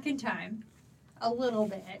go back in time a little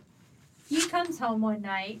bit, he comes home one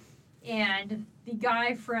night, and the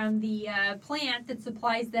guy from the plant that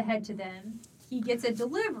supplies the head to them, he gets a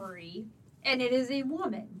delivery, and it is a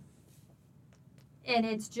woman. And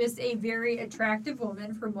it's just a very attractive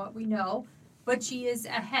woman from what we know, but she is a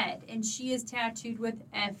head, and she is tattooed with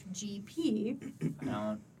FGP.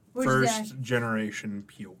 Which is that. First generation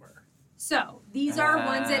pure. So, these are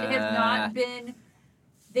ones that have not been,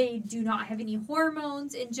 they do not have any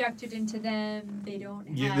hormones injected into them. They don't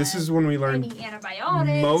have Yeah, this is when we learned any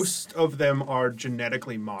antibiotics. most of them are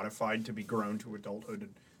genetically modified to be grown to adulthood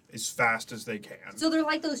as fast as they can. So they're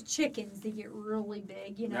like those chickens. They get really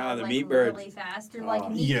big, you know, Ah, the like meat birds. really fast. They're like Oh.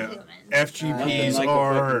 meat Yeah. humans. FGPs Like a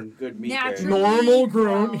are fucking good meat Natural. bear. normal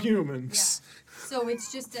grown grown. humans. So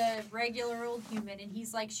it's just a regular old human, and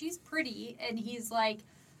he's like, she's pretty, and he's like,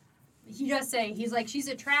 he does say, he's like, she's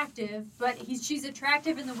attractive, but she's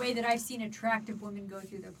attractive in the way that I've seen attractive women go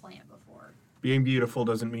through the plant before. Being beautiful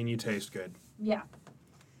doesn't mean you taste good. Yeah.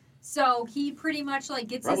 So he pretty much like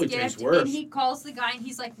gets Probably his tastes gift, worse. and he calls the guy, and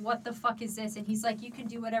he's like, "What the fuck is this?" And he's like, "You can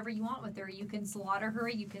do whatever you want with her. You can slaughter her.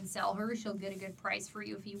 You can sell her. She'll get a good price for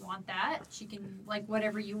you if you want that. She can like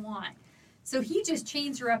whatever you want." So he just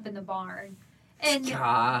chains her up in the barn, and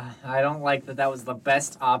I don't like that was the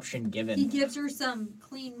best option he given. gives her some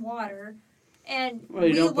clean water. And Well,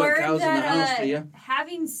 you we don't put learned cows in the that house, do you?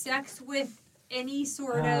 having sex with any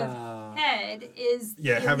sort of head is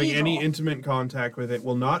Yeah, having any illegal. intimate contact with it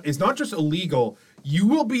is not just illegal. You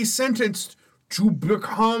will be sentenced to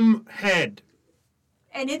become head.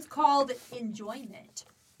 And it's called enjoyment.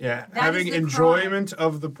 Yeah, That having is the enjoyment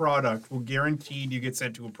of the product will guaranteed you get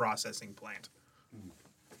sent to a processing plant.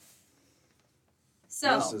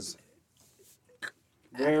 So, This is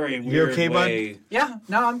very weird. You okay, bud? way. Yeah,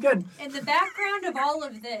 no, I'm good. in the background of all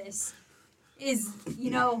of this is, you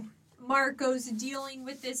know, Marco's dealing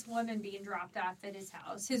with this woman being dropped off at his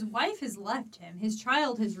house. His wife has left him. His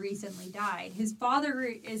child has recently died. His father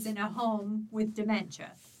is in a home with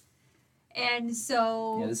dementia. And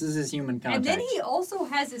so... Yeah, this is his human contact. And then he also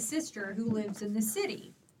has a sister who lives in the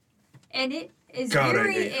city. And it is God, I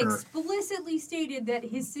very hate her. explicitly stated that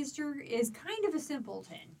his sister is kind of a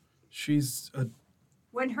simpleton. She's a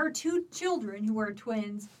When her two children, who are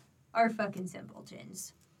twins, are fucking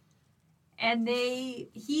simpletons. And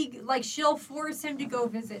she'll force him to go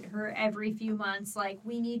visit her every few months. Like,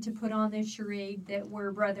 we need to put on this charade that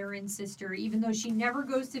we're brother and sister, even though she never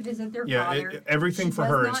goes to visit their father. everything She for does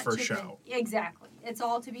her is not for chip in. show. Exactly. It's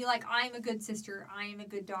all to be like, I'm a good sister, I am a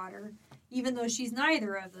good daughter, even though she's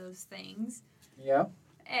neither of those things. Yep.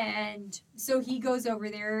 And so he goes over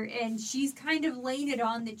there, and she's kind of laying it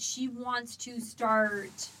on that she wants to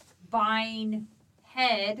start buying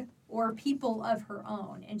head or people of her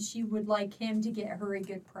own, and she would like him to get her a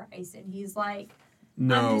good price. And he's like, I'm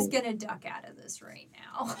No. just going to duck out of this right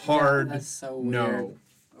now. Hard That's so weird. no.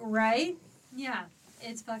 Right? Yeah.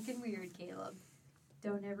 It's fucking weird, Caleb.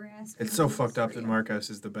 Don't ever ask. It's me so to do fucked this up for that you. Marcos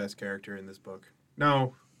is the best character in this book.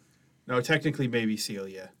 No, technically maybe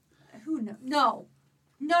Celia. Who knows? No.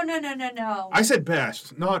 No. I said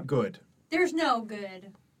best, not good. There's no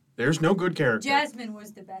good. There's no good character. Jasmine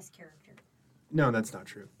was the best character. No, that's not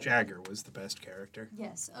true. Jagger was the best character.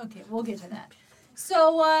 Yes. Okay, we'll get to that.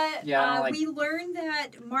 So, like- we learned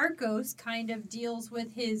that Marcos kind of deals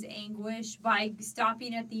with his anguish by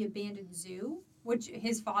stopping at the abandoned zoo, which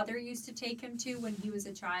his father used to take him to when he was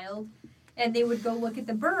a child. And they would go look at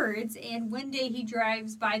the birds. And one day he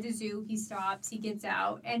drives by the zoo, he stops, he gets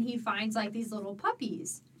out, and he finds like these little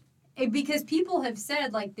puppies. And because people have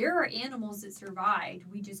said, like, there are animals that survived,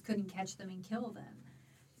 we just couldn't catch them and kill them.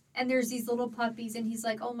 And there's these little puppies, and he's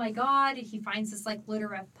like, oh my God. And he finds this, like,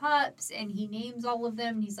 litter of pups, and he names all of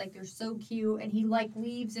them. And he's like, they're so cute. And he, like,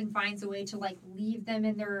 leaves and finds a way to, like, leave them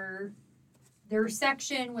in their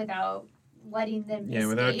section without letting them escape.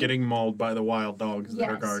 Without getting mauled by the wild dogs that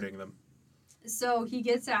are Yes. guarding them. So he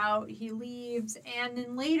gets out, he leaves, and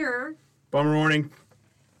then later, Bummer warning.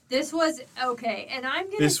 this was, okay, and I'm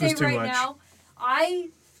going to This was say too right much. now,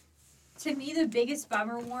 to me, the biggest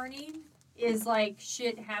bummer warning is, like,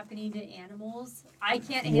 shit happening to animals. I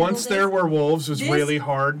can't handle Once this. there were wolves was This- really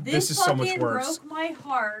hard. This is so much fucking worse. broke my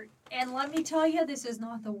heart, and let me tell you, this is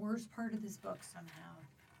not the worst part of this book somehow.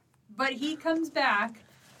 But he comes back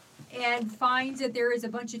and finds that there is a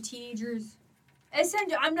bunch of teenagers.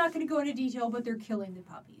 Essentially, I'm not going to go into detail, but they're killing the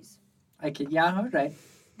puppies. Yeah, all right.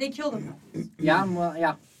 They kill the puppies. Yeah, well,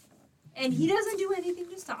 yeah. And he doesn't do anything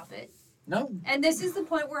to stop it. No. And this is the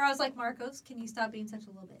point where I was like, Marcos, can you stop being such a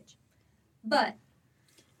little bitch? But,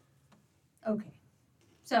 okay.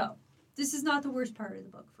 So, this is not the worst part of the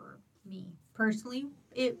book for me, personally.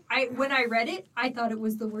 When I read it, I thought it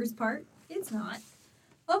was the worst part. It's not.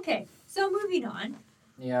 Okay, so moving on.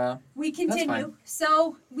 Yeah. We fine. continue.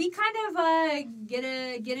 So we kind of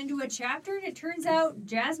get into a chapter, and it turns out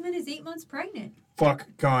Jasmine is 8 months pregnant. Fuck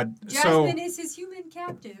God. Jasmine is his human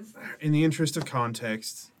captive. In the interest of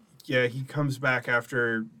context, he comes back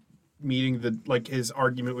after meeting his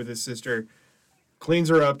argument with his sister, cleans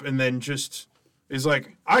her up, and then just is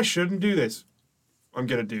like, I shouldn't do this. I'm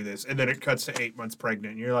gonna do this. And then it cuts to 8 months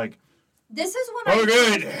pregnant. And you're like, This is when oh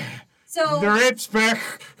good. So They're it's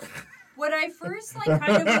back. what I first kind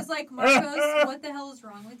of was like, Marcos, what the hell is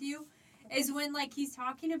wrong with you? Is when he's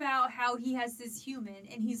talking about how he has this human,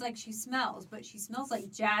 and he's like, she smells, but she smells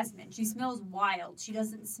like jasmine. She smells wild. She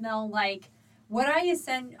doesn't smell like what I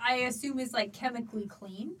assume is chemically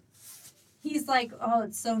clean. He's like, oh,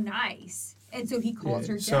 it's so nice. And so he calls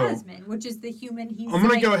her so- Jasmine, which is the human he's I'm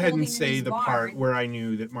gonna go ahead holding and in say his the barn. part where I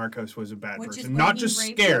knew that Marcos was a bad Which is person, when not he just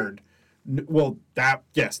raped her? scared.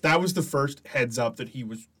 That was the first heads up that he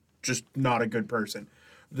was just not a good person.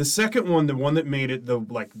 The second one, the one that made it the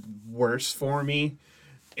worse for me,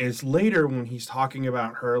 is later when he's talking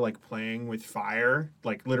about her playing with fire,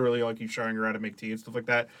 literally he's showing her how to make tea and stuff like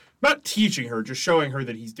that. Not teaching her, just showing her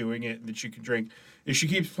that he's doing it and that she can drink. If she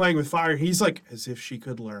keeps playing with fire, he's like, as if she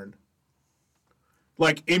could learn.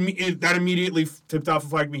 That immediately tipped off a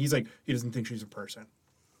flag to me. He's like, he doesn't think she's a person.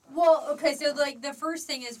 Well, okay, so the first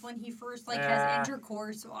thing is when he first has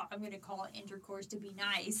intercourse. Well, I'm gonna call it intercourse to be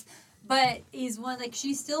nice, but he's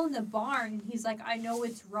she's still in the barn, and he's like, I know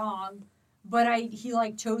it's wrong, but he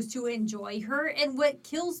chose to enjoy her. And what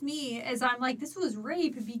kills me is I'm like, this was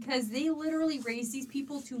rape because they literally raised these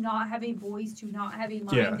people to not have a voice, to not have a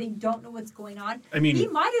mind. Yeah. They don't know what's going on. I mean, He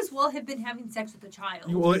might as well have been having sex with a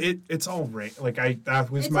child. well, it's all rape. That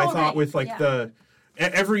was It's my all thought rape, with yeah.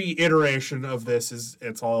 every iteration of this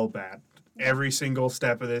it's all bad. Every single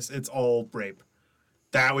step of this, it's all rape.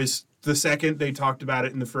 That was the second they talked about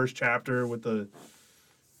it in the first chapter with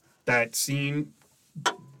that scene.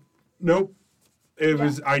 Nope.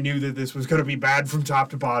 I knew that this was going to be bad from top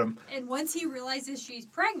to bottom. And once he realizes she's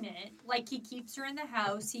pregnant, he keeps her in the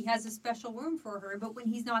house. He has a special room for her, but when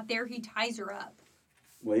he's not there, he ties her up.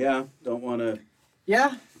 Well, yeah, don't want to.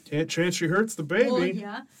 Yeah. Can't chance she hurts the baby. Well,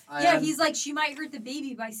 yeah. He's like, she might hurt the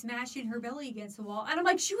baby by smashing her belly against the wall. And I'm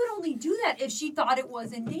like, she would only do that if she thought it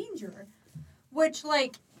was in danger. Which,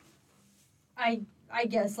 I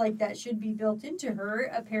guess, that should be built into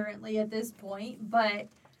her, apparently, at this point. But,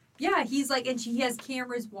 yeah, he's and he has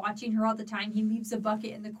cameras watching her all the time. He leaves a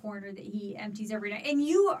bucket in the corner that he empties every night. And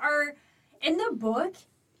you are, in the book,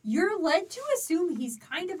 you're led to assume he's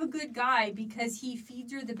kind of a good guy because he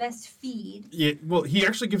feeds her the best feed. Yeah, well, he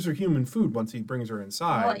actually gives her human food once he brings her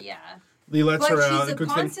inside. Well, yeah. He lets But her out. she's and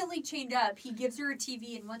cooks them. constantly chained up. He gives her a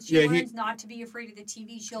TV, and once she Yeah, learns not to be afraid of the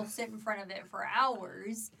TV, she'll sit in front of it for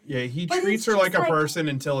hours. Yeah, he But treats it's her like just a person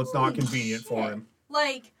until it's not holy convenient for shit. him.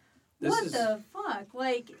 This What is- the fuck?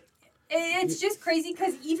 It's just crazy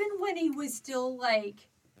because even when he was still like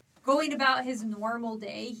going about his normal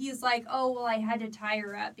day, he's like, "Oh well, I had to tie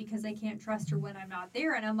her up because I can't trust her when I'm not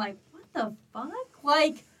there." And I'm like, "What the fuck?"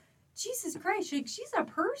 Like, Jesus Christ, like, she's a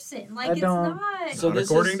person. Like, it's not. So Not this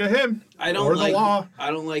according is- to him. I don't Or like the law.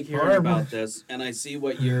 I don't like hearing Or- about this, and I see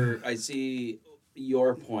I see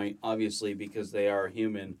your point, obviously, because they are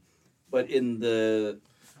human, but in the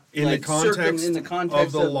In the context in the context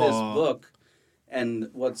of the this law. book and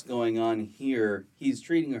what's going on here, he's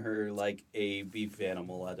treating her like a beef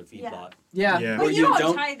animal at a feedlot. Yeah. Yeah. But Well, you you don't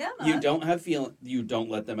don't- tie them up. You don't have you don't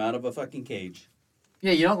let them out of a fucking cage.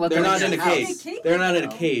 Yeah, you don't let They're them not in a house. cage. They're not in a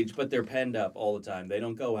though. cage, but they're penned up all the time. They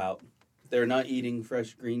don't go out. They're not eating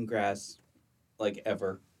fresh green grass like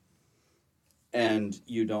ever. And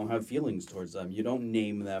you don't have feelings towards them. You don't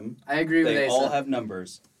name them. I agree with They Asa. all have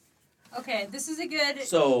numbers. Okay, this is a good,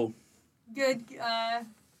 So good. Get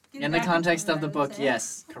In the back context into of the what I would book, say.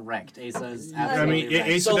 yes, correct. Asa is I I absolutely mean, right.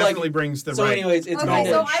 Asa So, like- definitely brings the so right. anyways, it's Okay, kind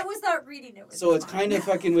so of I was not reading it. so it's kind of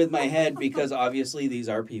fucking with my head because obviously these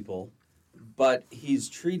are people, but he's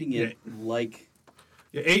treating it like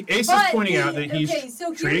Yeah, Asa's pointing out that he's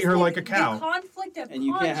treating her like a cow. The conflict of and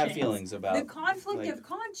you can't have conscience- feelings about The conflict like- of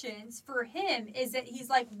conscience for him is that he's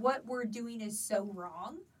like, what we're doing is so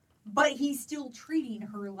wrong, but he's still treating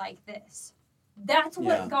her like this. That's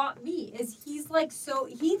what Yeah. got me. Is he's like so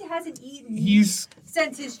he hasn't eaten He's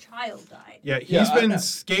since his child died. he's Yeah, I been know.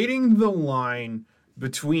 skating the line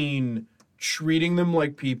between treating them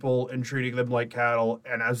like people and treating them like cattle,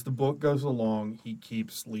 and as the book goes along, he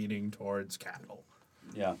keeps leaning towards cattle.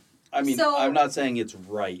 yeah. I mean, So- I'm not saying it's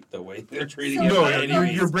right the way they're treating So it. No, by Marcos- any you're,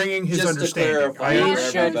 means. you're bringing his Just to understanding. clarify I We for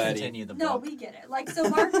understand. should everybody. continue the No, book. we get it. Like, so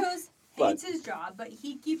Marcos But- hates his job, but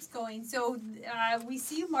he keeps going. So we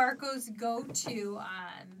see Marcos go to,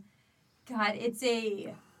 God, it's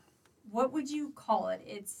a, what would you call it?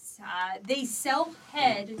 It's, they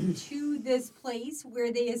self-head to this place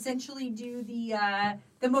where they essentially do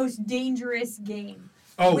the most dangerous game.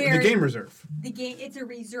 Oh, where- the game reserve. The game, it's a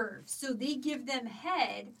reserve. So they give them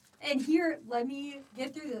head. And here, let me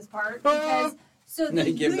get through this part because, so they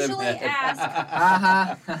They give them usually head. ask,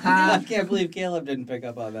 Ha ha. I can't believe Caleb didn't pick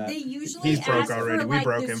up on that. they usually He's broke ask already. for We like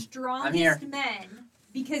broke the him. I'm here. strongest men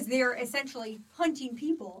because they're essentially hunting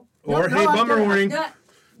people. Or, No, hey, I'm bummer gonna- warning.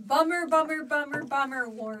 Bummer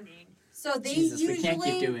warning. So they Jesus, we usually can't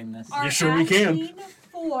keep doing this. are You sure we can? asking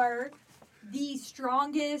for the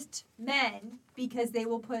strongest men because they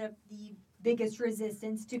will put up the biggest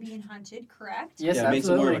resistance to being hunted, correct? Yes, yeah, it makes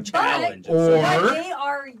it more of a absolutely. challenge. Or- What they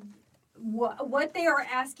are, what they are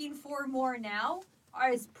asking for more now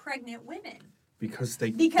is pregnant women. Because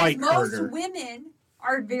they Because fight most harder. women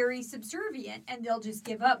are very subservient and they'll just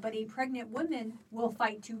give up, but a pregnant woman will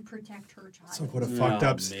fight to protect her child. So what a Oh, fucked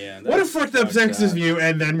up, man, what a that's fucked up fucked sexist up. view,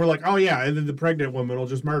 and then we're like, oh yeah, and then the pregnant woman will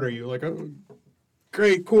just murder you. Like, oh,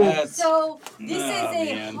 great, cool. That's- So this is Oh, a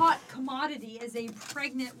man. hot commodity as a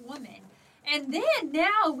pregnant woman. And then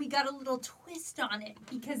now we got a little twist on it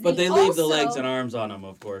because But they also, leave the legs and arms on him,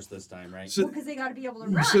 of course, this time, right? So, because they got to be able to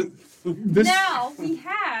run. so this, Now we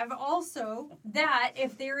have also that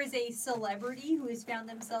if there is a celebrity who has found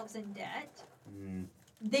themselves in debt, Mm.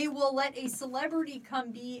 they will let a celebrity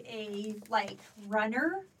come be a like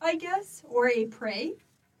runner, I guess, or a prey.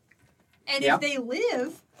 And Yeah. if they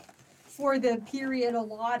live for the period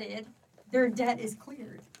allotted, their debt is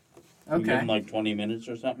cleared. You give Okay. him like 20 minutes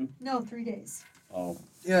or something? No, 3 days. Oh.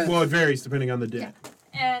 Yeah. well, it varies depending on the day.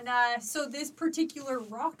 And so this particular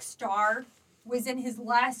rock star was in his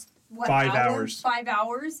last 5 hours. 5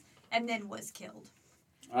 hours, and then was killed.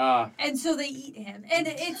 Ah, And so they eat him. And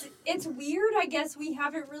it's weird, I guess we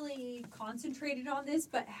haven't really concentrated on this,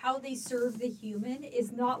 but how they serve the human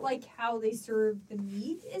is not like how they serve the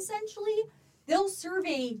meat, essentially. They'll serve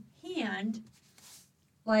a hand,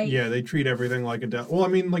 like, Yeah, they treat everything like a death. Well, I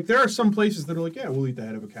mean, like there are some places that are like, yeah, we'll eat the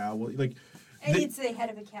head of a cow. Like, and they- it's the head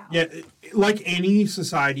of a cow. yeah, like any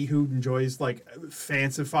society who enjoys like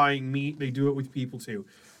fancifying meat, they do it with people too.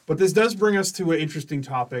 But this does bring us to an interesting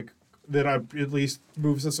topic that at least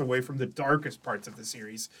moves us away from the darkest parts of the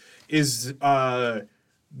series, is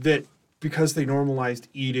that because they normalized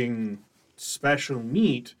eating special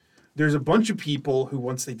meat, there's a bunch of people who,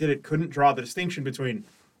 once they did it, couldn't draw the distinction between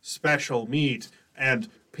special meat and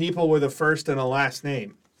people with a first and a last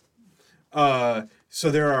name. So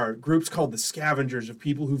there are groups called the scavengers of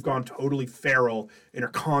people who've gone totally feral and are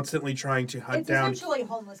constantly trying to hunt It's down, essentially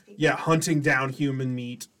homeless people. yeah, hunting down human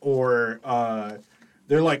meat, or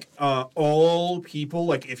they're like all people.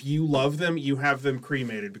 Like if you love them, you have them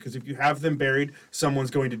cremated, because if you have them buried, someone's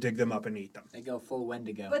going to dig them up and eat them. They go full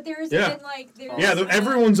Wendigo. But there's Yeah. been like there's Yeah,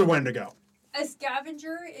 everyone's a Wendigo. a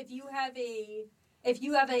scavenger, if you have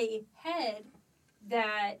a head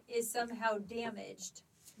that is somehow damaged,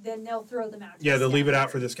 then they'll throw them out. Yeah, they'll leave it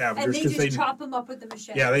out for the and scavengers they just chop them up with the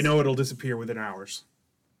machete. Yeah, they know it'll disappear within hours.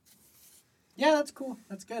 Yeah, that's cool.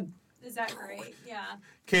 That's good. Is that great? Yeah.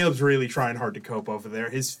 Caleb's really trying hard to cope over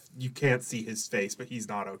there. You can't see his face, but he's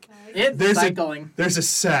not okay. It's There's cycling. There's a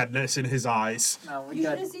sadness in his eyes. No, we You should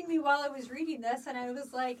good. have seen me while I was reading this, and I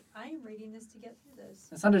was like, I am reading this to get through this.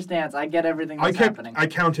 This understands. I get everything that's happening. I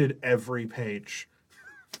counted every page.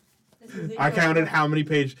 This is I counted enjoyable. how many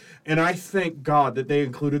pages, and I thank God that they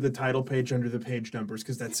included the title page under the page numbers,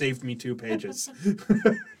 because that saved me 2 pages.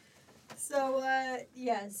 So,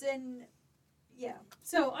 yes, and yeah.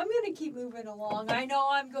 So I'm going to keep moving along. I know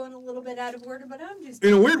I'm going a little bit out of order, but I'm just...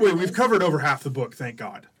 In a weird way, doing we've this. covered over half the book, thank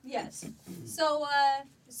God. Yes. So,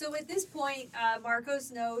 so at this point, Marcos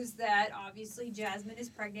knows that obviously Jasmine is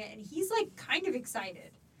pregnant, and he's like kind of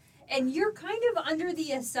excited. And you're kind of under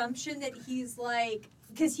the assumption that he's like,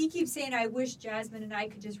 because he keeps saying, I wish Jasmine and I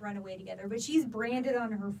could just run away together, but she's branded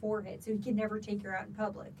on her forehead, so he can never take her out in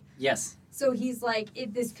public. Yes. So he's like,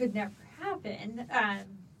 this could never happen.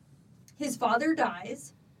 His father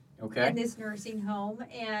dies Okay. in this nursing home,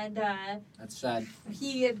 and That's sad.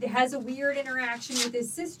 he has a weird interaction with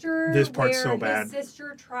his sister. This part's where so bad. His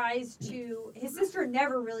sister his sister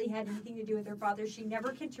never really had anything to do with her father. She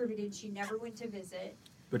never contributed. She never went to visit.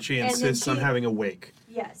 But she And then insists on she- having a wake.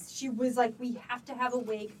 Yes, she was like, we have to have a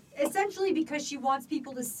wake, essentially because she wants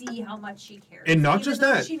people to see how much she cares. And not even just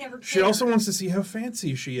though that, she never she also cared. wants to see how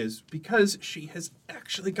fancy she is, because she has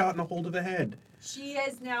actually gotten a hold of a head. She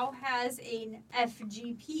now has an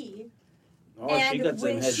FGP. Oh, and she got some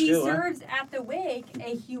when heads she too, huh? serves at the wake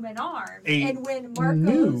a human arm. A and when Marcos,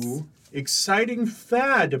 New, exciting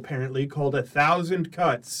fad, apparently, called 1,000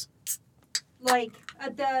 Cuts. like,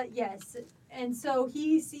 at the, yes. And so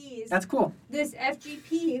he sees That's cool. this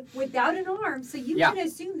FGP without an arm, so you Yeah. can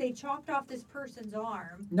assume they chopped off this person's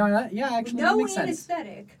arm. No, yeah, actually, that No makes sense.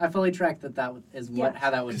 anesthetic. I fully tracked that is Yeah.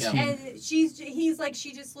 how that would go. And he's like,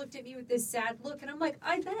 she just looked at me with this sad look, and I'm like,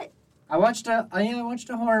 I bet. I watched a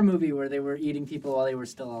horror movie where they were eating people while they were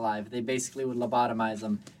still alive. They basically would lobotomize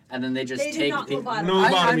them, and then they just They did take not people. lobotomize. No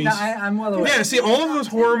lobotomies. I'm well aware. Yeah, see, all of those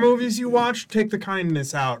horror movies you watch take the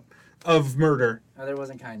kindness out of murder. Oh, there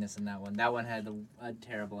wasn't kindness in that one. That one had a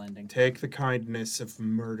terrible ending. Take the kindness of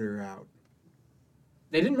murder out.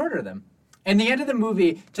 They didn't murder them. In the end of the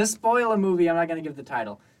movie, to spoil a movie, I'm not going to give the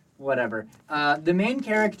title. Whatever. The main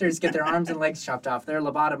characters get their arms and legs chopped off. They're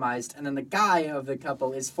lobotomized, and then the guy of the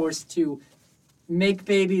couple is forced to make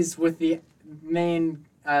babies with the main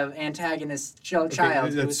antagonist child. Okay,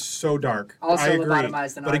 who that's is so dark. also I agree.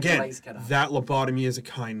 lobotomized and But arms and again, legs cut off. that lobotomy is a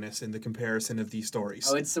kindness in the comparison of these stories.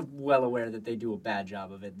 Oh, it's well aware that they do a bad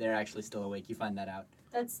job of it. They're actually still awake. You find that out.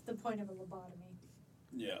 That's the point of a lobotomy.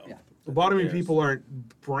 Yeah. Yeah. Lobotomy Yes. people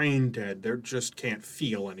aren't brain dead. They just can't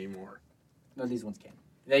feel anymore. No, these ones can.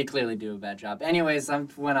 They clearly do a bad job. Anyways, I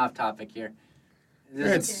went off topic here.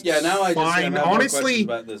 It's Yeah, now I just fine. have more Honestly, questions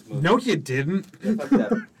about this movie. no, you didn't. Yeah, fuck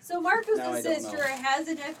that. So Marcos' Now I don't sister know. has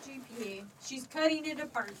an FGP. She's cutting it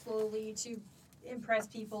apart slowly to impress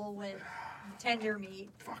people with tender meat.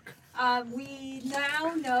 Fuck. We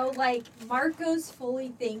now know, like, Marcos fully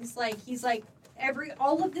thinks, like, he's like,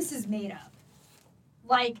 all of this is made up.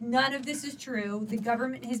 Like, none of this is true. The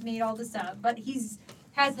government has made all this up, but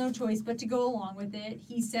has no choice but to go along with it.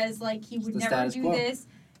 He says, like, he would the never status do quo. this,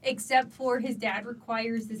 except for his dad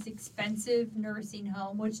requires this expensive nursing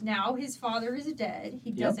home, which now his father is dead. He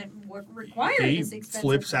Yep. doesn't require He this expensive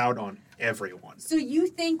flips home. out on everyone. So you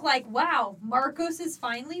think, like, wow, Marcos is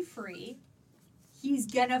finally free. He's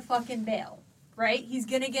gonna fucking bail, right? He's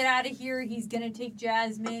gonna get out of here. He's gonna take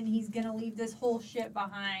Jasmine. He's gonna leave this whole shit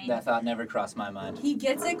behind. That thought never crossed my mind. He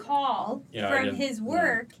gets a call Yeah, I from didn't- his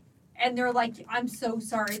work, and they're like, I'm so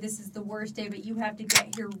sorry, this is the worst day, but you have to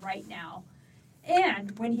get here right now.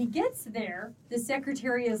 And when he gets there, the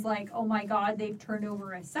secretary is like, oh my God, they've turned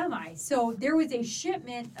over a semi. So there was a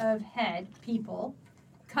shipment of people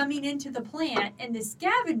coming into the plant, and the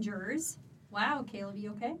scavengers, wow, Caleb, you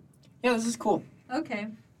okay? Yeah, this is cool. Okay.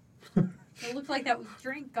 It looked like that was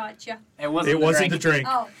drink gotcha. It wasn't. It wasn't the drink.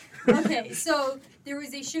 Oh, okay. So there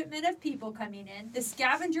was a shipment of people coming in. The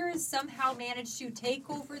scavengers somehow managed to take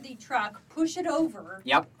over the truck, push it over,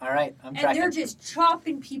 Yep. All right. I'm and tracking. they're just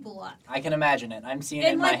chopping people up. I can imagine it. I'm seeing it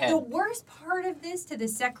in And my like head. the worst part of this to the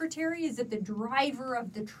secretary is that the driver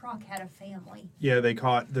of the truck had a family. Yeah, they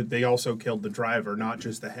caught that. They also killed the driver, not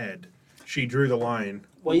just the head. She drew the line.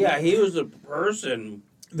 Well, yeah, he was a person.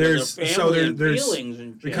 there's feelings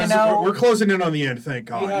and shit. because You know- we're closing in on the end. Thank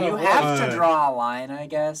God. Yeah. You have to draw a line, I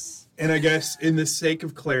guess. And I guess, in the sake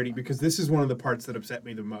of clarity, because this is one of the parts that upset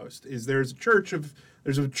me the most, is there's a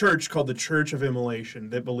church called the Church of Immolation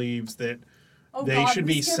that believes that Oh, they God, should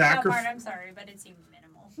we be skipped that part. sacrificed. I'm sorry, but it seemed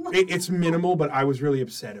minimal. It's minimal, but I was really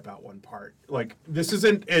upset about one part. Like, this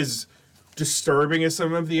isn't as disturbing as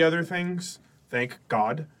some of the other things, thank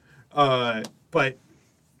God. But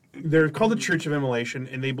they're called the Church of Immolation,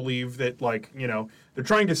 and they believe that, like, you know, they're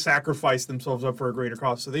trying to sacrifice themselves up for a greater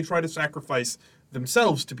cause. So they try to sacrifice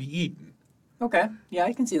themselves to be eaten. Okay. Yeah,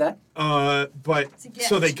 I can see that. But It's a gift.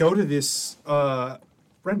 so they go to this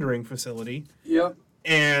rendering facility, Yep.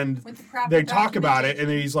 and With the proper they talk about it, documentation. and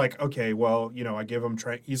then he's like, okay, well, you know, I give them,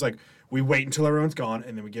 he's like, we wait until everyone's gone,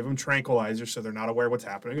 and then we give them tranquilizers so they're not aware what's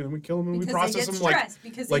happening, and then we kill them and Because we they process get them like stressed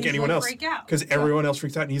because they anyone usually else. freak out. Because everyone else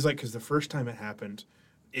freaks out, and he's like, because the first time it happened,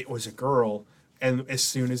 it was a girl, and as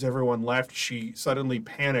soon as everyone left, she suddenly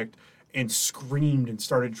panicked and screamed and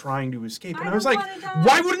started trying to escape. And I was don't like, wanna die.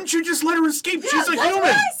 why wouldn't you just let her escape? Yeah, She's a that's human.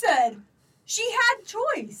 what I said. She had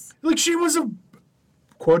choice. Like, she was a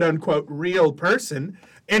quote unquote real person,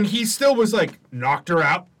 and he still was like, knocked her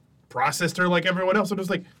out, processed her like everyone else. And it was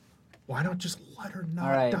like, why not just let her not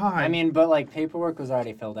All right. die? I mean, but like paperwork was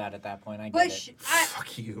already filled out at that point. I get But it.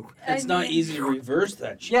 fuck you. It's not easy to reverse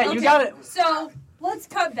that shit. Yeah, you got it. So let's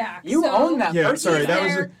cut back. You so, own that Yeah, person. sorry, that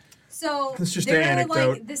was there- So That's just an they're anecdote.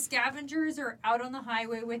 like the scavengers are out on the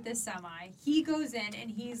highway with the semi. He goes in and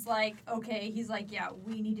he's like, okay, he's like, yeah,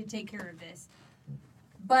 we need to take care of this.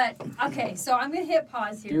 But okay, so I'm gonna hit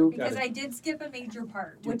pause here You- because Got it. I did skip a major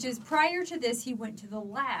part, which is prior to this he went to the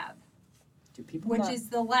lab, Do people which not- is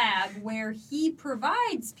the lab where he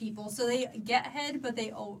provides people. So they get head, but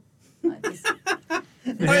they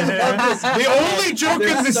The only joke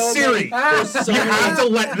in the series. There's so You have to many,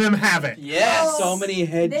 let them have it. Yes. so many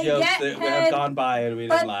head They jokes get that head, have gone by and we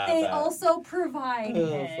didn't but laugh they at. also provide Oh,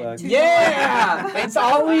 head fuck. to the Yeah, lab.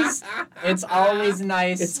 it's always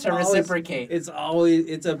nice It's to always- reciprocate.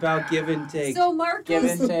 It's about give and take. So Give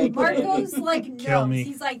and take, Marcos like Kill knows. me.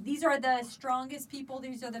 He's like, these are the strongest people.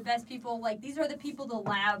 These are the best people. Like these are the people the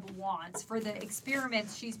lab wants for the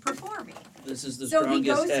experiments she's performing. This is the So he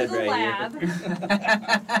strongest goes to head the right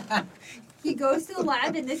here. He goes to the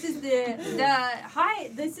lab, and this is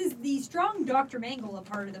this is the strong Dr. Mangala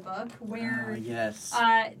part of the book where Yes.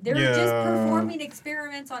 they're just Yeah. performing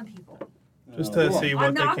experiments on people. Just to Cool. see I'm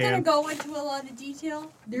what not they gonna can. go into a lot of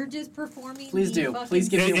detail. They're just performing. Please the do. fucking- Please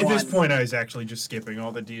give me At this one. point, I was actually just skipping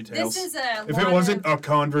all the details. This is a. If lot it wasn't of, a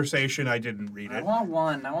conversation, I didn't read I it. want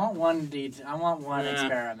one. I want one detail. I want one Yeah.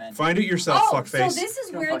 experiment. Find it yourself, so fuckface. this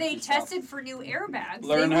is Go where fuck they yourself. tested for new airbags.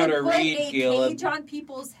 Learn they how would to put read, a Caleb. cage on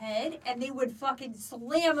people's head, and they would fucking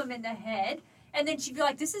slam them in the head, and then she'd be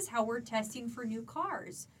like, "This is how we're testing for new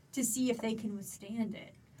cars to see if they can withstand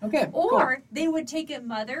it." Okay. Or they would take a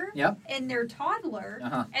mother Yep. and their toddler,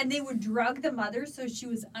 Uh-huh. and they would drug the mother so she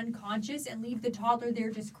was unconscious and leave the toddler there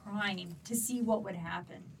just crying to see what would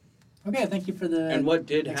happen. cool. Okay. Thank you for the And what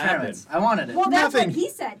did happen? experiments. I wanted it. Well, that's Nothing. what he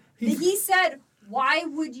said. He said, "Why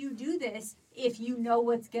would you do this if you know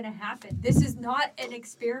what's going to happen? This is not an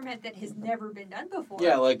experiment that has never been done before."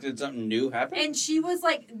 Yeah, like did something new happen? And she was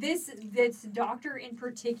like, this doctor in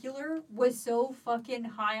particular was so fucking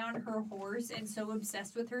high on her horse and so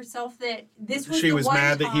obsessed with herself that this was She the was one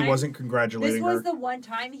mad that he time- wasn't This congratulating was her. the one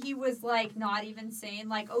time he was like not even saying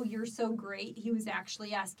like, "Oh, you're so great." He was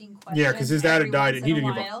actually asking questions. Yeah, because his dad every had died once and he in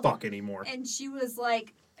didn't give a while. fuck anymore. And she was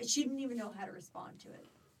like, she didn't even know how to respond to it.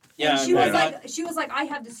 yeah, And she why was not? like, I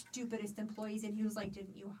have the stupidest employees, and he was like,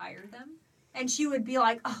 "Didn't you hire them?" And she would be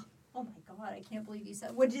like, "Oh my god, I can't believe you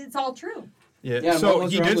said." Which it's all true. Yeah, Yeah, and what so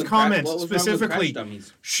was he wrong did with comment what was wrong with specifically. crash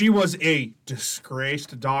dummies? She was a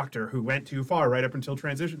disgraced doctor who went too far right up until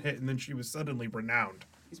transition hit, and then she was suddenly renowned.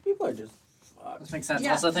 These people are just fucked. This makes sense.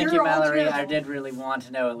 Yeah, also, thank you're you, all Mallory. I terrible. did really want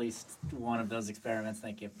to know at least one of those experiments.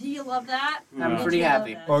 Thank you. Do you love that? I'm Did pretty you love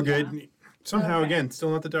happy. that? Oh, Yeah. good. Somehow, Okay. again, still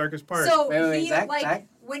not the darkest part. So Wait, he Zach, like Zach?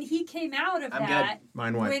 when he came out of I'm that.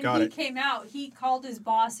 Mine wife When got he it. came out, he called his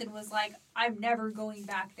boss and was like, "I'm never going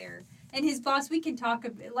back there." And his boss, we can talk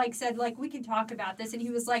about this, and he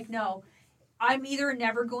was like, "No, I'm either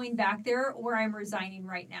never going back there or I'm resigning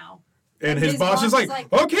right now." And his boss is like,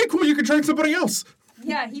 "Okay, cool, you can train somebody else."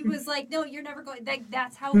 Yeah, he was like, "No, you're never going."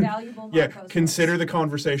 That's how valuable Yeah, Marcos was. consider the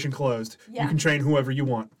conversation closed. Yeah. You can train whoever you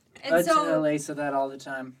want. And I so, tell Asa that all the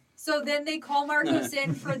time. so then they call Marcos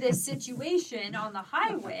in for this situation on the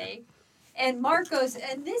highway, and Marcos,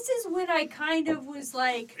 and this is when I kind of was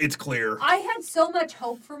like, It's clear. I had so much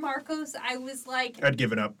hope for Marcos. I was like, I'd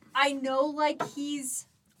given up. I know, like he's.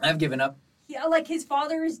 I've given up. Yeah, like his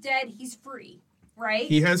father is dead. He's free, right?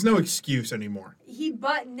 He has no excuse anymore.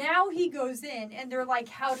 But now he goes in and they're like,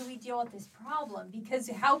 how do we deal with this problem? Because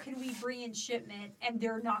how can we bring in shipment and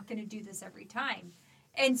they're not going to do this every time?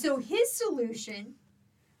 And so his solution,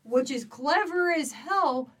 which is clever as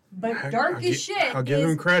hell, but dark as shit, I'll give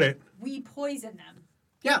him credit. we poison them.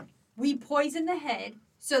 Yeah. We poison the head,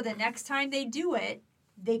 so the next time they do it,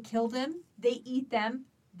 they kill them, they eat them,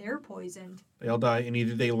 they're poisoned. They'll die, and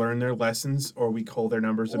either they learn their lessons or we cull their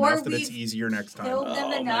numbers Or enough that it's we've easier next time. Killed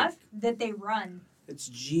them Oh, enough that they run. It's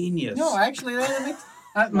genius. No, actually, that makes.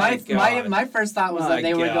 My God. My first thought was My that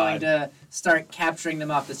they were going God. to start capturing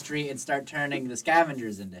them off the street and start turning the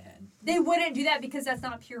scavengers into head. They wouldn't do that because that's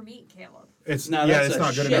not pure meat, Caleb. It's No, yeah, that's it's a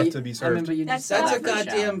not good shit. enough to be I served. mean, but you That's just That's said a that for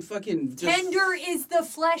goddamn show. fucking. Just, Tender is the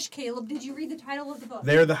flesh, Caleb. Did you read the title of the book?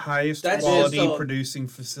 They're the highest That's quality just so- producing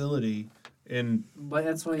facility in. But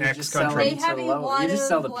that's why you X just sell country. them They have so a low. lot You just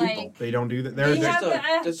sell of, the people. like- They don't do that. They They're have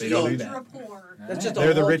that's a they don't do huge that. rapport. That's just a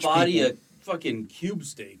They're the whole rich body people. of fucking cube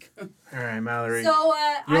steak. all right, Mallory. So,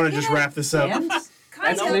 you want to just wrap this up? And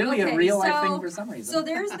Kind that's of, clearly okay, a real life so- thing for some reason. So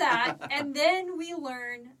there's that, and then we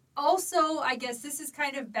learn. Also, I guess this is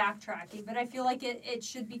kind of backtracking, but I feel like it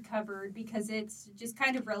should be covered because it's just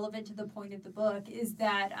kind of relevant to the point of the book. Is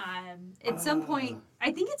that at some point,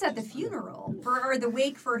 I think it's at the funeral or the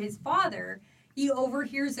wake for his father, he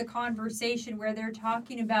overhears a conversation where they're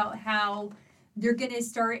talking about how they're going to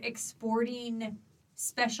start exporting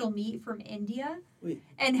special meat from India, Wait.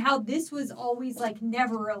 and how this was always like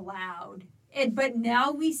never allowed. But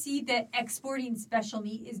now we see that exporting special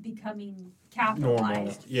meat is becoming Normal.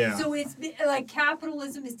 capitalized. Yeah. So it's like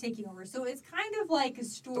capitalism is taking over. So it's kind of like a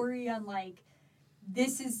story on like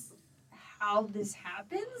this is how this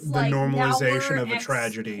happens. The like normalization now of we're a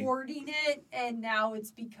tragedy. Exporting it, and now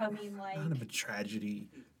it's becoming like Not of a tragedy,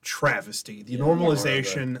 travesty. The Yeah.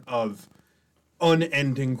 normalization of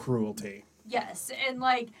unending cruelty. yes,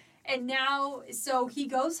 and now so he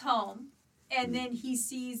goes home. And then he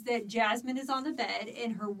sees that Jasmine is on the bed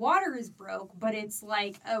and her water is broke, but it's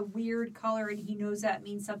like a weird color, and he knows that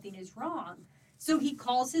means something is wrong. So he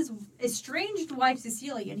calls his estranged wife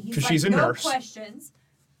Cecilia, and he's 'Cause like, she's a "No nurse. questions,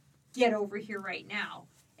 get over here right now."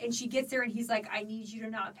 And she gets there, and he's like, "I need you to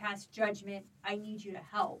not pass judgment. I need you to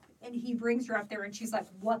help." And he brings her up there, and she's like,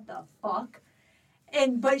 "What the fuck?"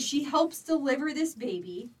 But she helps deliver this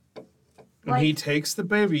baby. And he takes the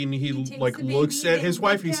baby and he takes like the looks baby at his and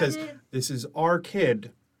wife. He looks at says, it. "This is our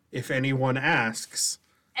kid. If anyone asks."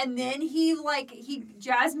 And then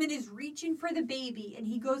Jasmine is reaching for the baby, and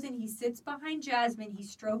he goes and he sits behind Jasmine. He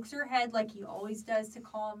strokes her head like he always does to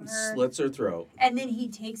calm her. Slits her throat. And then he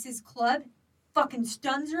takes his club, fucking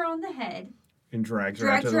stuns her on the head, And drags her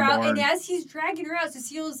out to drags the her out. barn. And as he's dragging her out,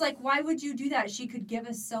 Cecilia's like, "Why would you do that? She could give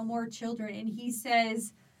us some more children." And he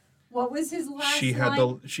says, what was his last She had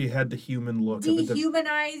line? the human look of a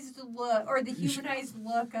Dehumanized look, or the humanized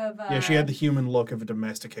look of. yeah, she had the human look of a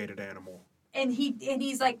domesticated animal. And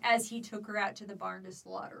he's like, as he took her out to the barn to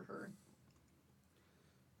slaughter her.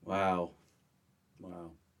 Wow.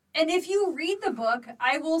 Wow. And if you read the book,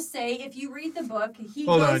 I will say, if you read the book, he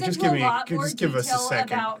Hold goes on, into just give a me- lot more just give us a detail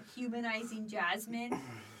second. about humanizing Jasmine,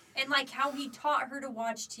 and like how he taught her to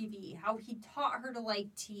watch TV, how he taught her to like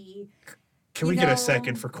tea. Can You we get know- a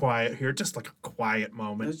second for quiet here? Just like a quiet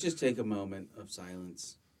moment. Let's just take a moment of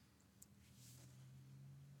silence.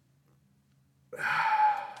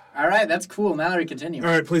 All right, that's cool. Mallory, continue. All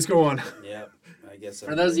right, please go on. Yep. I guess.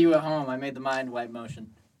 For those of you at home, I made the mind wipe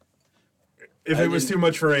motion. If I it was didn't- too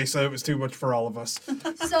much for Asa, it was too much for all of us.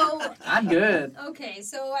 So I'm good. okay,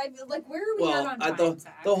 so I like where are we Well, at on I time,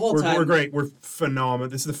 Zach? the whole We're, time. we're great. We're phenomenal.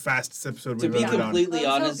 This is the fastest episode To we've be ever done. completely Let's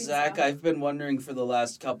honest, hope Zach, so. I've been wondering for the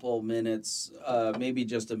last couple minutes, maybe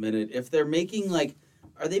just a minute, if they're making like,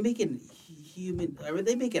 are they making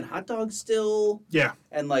hot dogs still? Yeah.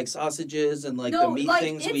 And like sausages and like no, the meat like,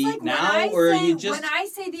 things it's we like eat when now, I or are say, you just? when I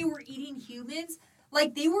say they were eating humans,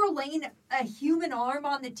 like they were laying a human arm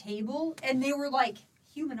on the table, and they were like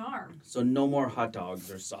human arm. So no more hot dogs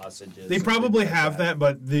or sausages. They and probably things like have that,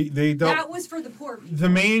 but they don't. That was for the poor people. The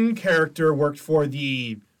main character worked for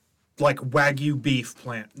the like Wagyu beef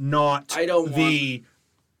plant, not I don't the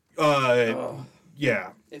Ugh.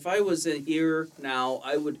 yeah. If I was here now,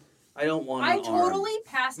 I don't want. I an totally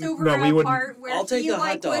passed over No, we a wouldn't. part where I'll take he the hot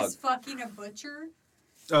like was dog. fucking a butcher.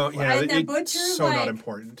 Oh yeah, And the it's butcher, so not like-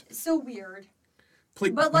 important. So weird.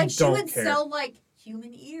 Please, But like she don't would care. sell like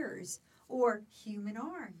human ears or human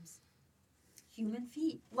arms, human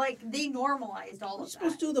feet. Like they normalized all I'm of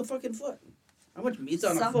supposed that. to do the fucking foot. How much meat's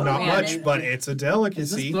on a Some- foot? Not Man, much, it- but it's a Is this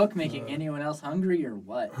delicacy. book making anyone else hungry or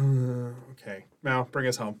what? Okay, Mal, bring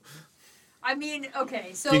us home. I mean,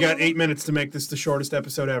 okay, so You got 8 minutes to make this the shortest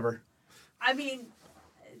episode ever. I mean,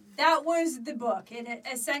 that was the book, and it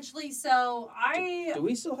essentially, so Do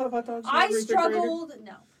we still have hot dogs? in the I refrigerator? struggled,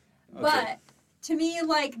 no, Okay. but to me,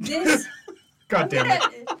 like this. God damn it.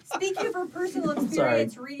 Speaking from personal I'm sorry.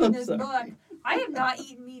 experience reading I'm this sorry. book, I have not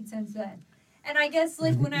eaten meat since then. And I guess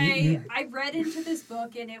like when I read into this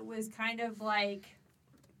book and it was kind of like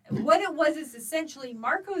what it was is essentially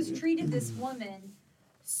Marcos treated this woman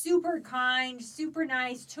super kind, super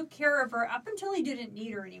nice, took care of her up until he didn't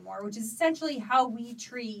need her anymore, which is essentially how we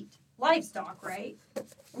treat livestock, right?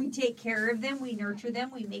 We take care of them, we nurture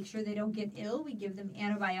them, we make sure they don't get ill, we give them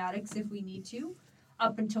antibiotics if we need to,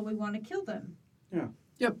 up until we want to kill them. Yeah.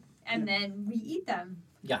 Yep. And then we eat them.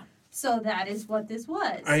 Yeah. So that is what this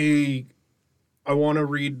was. I want to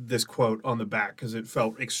read this quote on the back because it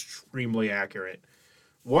felt extremely accurate.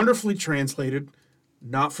 Wonderfully translated,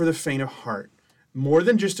 not for the faint of heart. More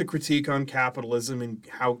than just a critique on capitalism and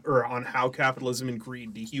how capitalism and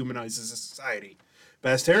greed dehumanizes a society.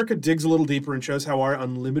 Basterica digs a little deeper and shows how our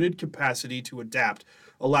unlimited capacity to adapt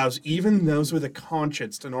allows even those with a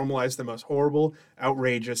conscience to normalize the most horrible,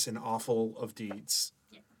 outrageous, and awful of deeds.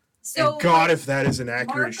 So and God, if that is an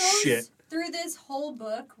accurate Marcos, shit. through this whole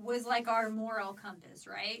book was like our moral compass,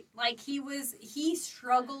 right? Like he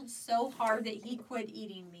struggled so hard that he quit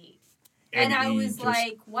eating meat. And I he was just-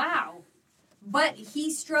 like, wow. But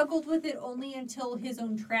he struggled with it only until his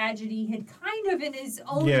own tragedy had kind of in his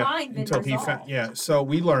own mind been until resolved. So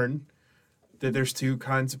we learn that there's two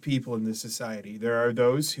kinds of people in this society. There are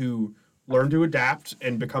those who learn to adapt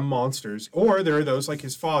and become monsters, or there are those like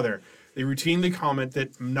his father. They routinely comment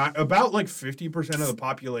that about 50% of the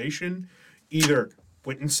population either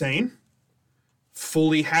went insane,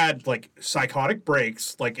 fully had like psychotic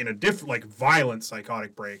breaks, like in a violent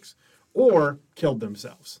psychotic breaks, or killed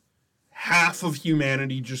themselves. Half of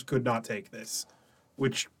humanity just could not take this,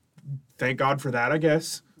 which thank God for that, I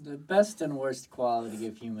guess. The best and worst quality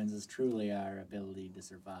of humans is truly our ability to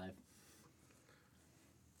survive.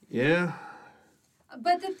 Yeah.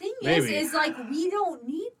 But the thing Maybe. is like we don't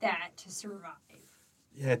need that to survive.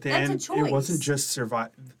 Yeah, at the That's a end, choice. it wasn't just survive.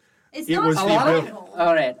 It's It not was A the lot of survival.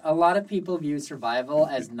 all right. A lot of people view survival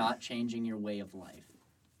as not changing your way of life,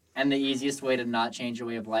 and the easiest way to not change your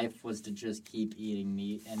way of life was to just keep eating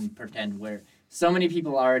meat and pretend where. So many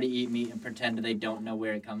people already eat meat and pretend they don't know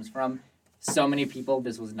where it comes from. So many people,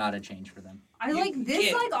 this was not a change for them. I like this.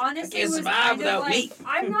 can't- Like honestly, can't was survive kind of without like meat.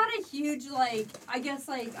 I'm not a huge like. I guess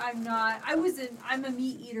like I'm not. I'm a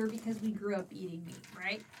meat eater because we grew up eating meat,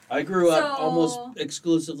 right? I grew up So- almost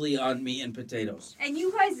exclusively on meat and potatoes. And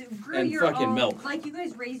you guys grew And your fucking own. milk. Like you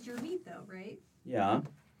guys raised your meat though, right? Yeah.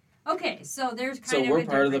 Okay, so there's kind So of we're a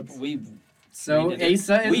part of difference. the So We did it.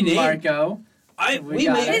 Asa We is named- Marco. we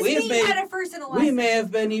got may it. His we have meat made had a first and a last. we may name.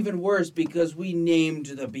 have been even worse because we named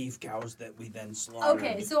the beef cows that we then slaughtered.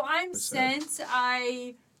 Okay, so since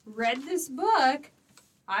I read this book,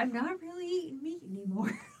 I'm not really eating meat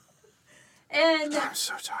anymore. And I'm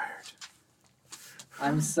so tired.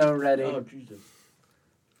 I'm so ready. Oh Jesus.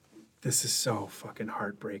 This is so fucking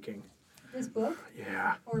heartbreaking. this book,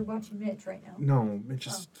 Yeah. or we're watching Mitch right now. No, it's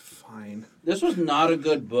just fine. This was not a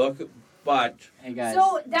good book, but Hey guys.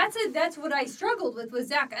 So that's what I struggled with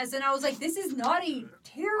Zach, as in I was like, this is not a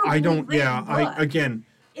terrible. I don't. written Yeah. book. Again,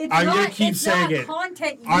 It's I'm not, gonna keep it's saying not it.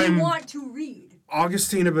 content you I'm- want to read.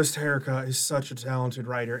 Augustina Basterica is such a talented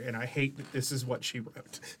writer, and I hate that this is what she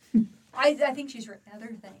wrote. I think she's written other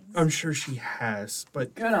things. I'm sure she has,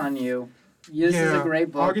 but Good on you. This is a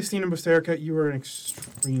great book. Augustina Basterica, you are an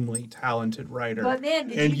extremely talented writer. But man,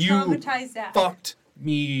 did and you you traumatize that? fucked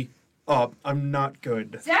me up. I'm not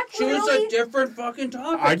good. Zach choose literally. a different fucking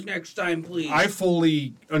topic I- next time, please. I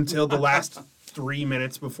fully, until the last 3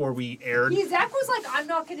 minutes before we aired, Zach was like, I'm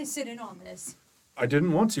not going to sit in on this. I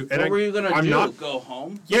didn't want to. And what I, were you gonna I'm do? not- Go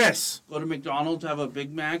home? Yes. Go to McDonald's, have a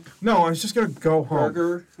Big Mac, No, I was just going to go home.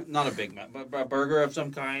 burger? Not a Big Mac, but a burger of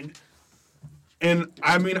some kind. And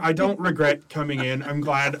I mean, I don't regret coming in. I'm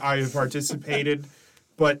glad I participated,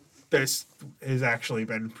 but this has actually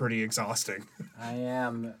been pretty exhausting. I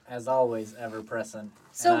am, as always, ever present.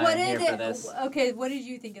 So and what I'm here did for this. okay? What did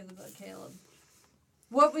you think of the book, Caleb?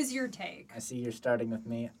 What was your take? I see you're starting with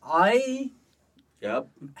me. I Yep.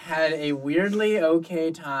 had a weirdly okay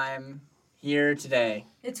time here today.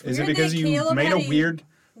 It's Is weird it because that you Caleb made had a weird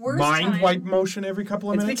worse mind time. wipe motion every couple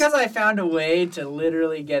of It's minutes? because I found a way to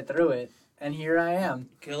literally get through it, and here I am.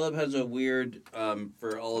 Caleb has a weird,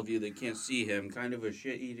 for all of you that can't see him, kind of a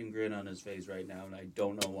shit-eating grin on his face right now, and I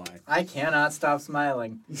don't know why. I cannot stop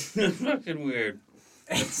smiling. It's fucking weird.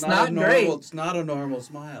 It's a not normal, great. It's not a normal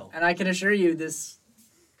smile. And I can assure you this,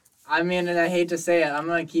 I mean, and I hate to say it, I'm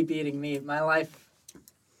going to keep eating meat. My life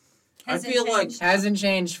I Hasn't feel like changed. Hasn't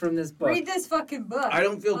changed from this book. Read this fucking book. I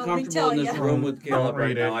don't feel Let me comfortable tell in this ya. room with Caleb Don't right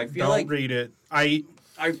read now. it. I feel Don't like read it.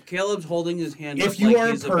 Caleb's holding his hand If up you like are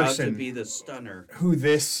a he's about to person- be the stunner. Who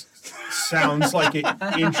this sounds like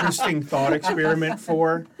an interesting thought experiment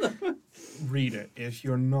for, read it. If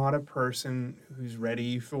you're not a person who's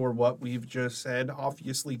ready for what we've just said,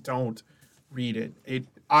 obviously don't read it.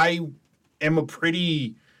 I am a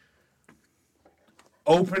pretty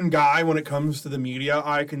open guy when it comes to the media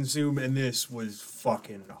I consume, and this was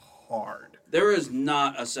fucking hard. There is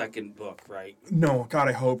not a second book, right? No, God,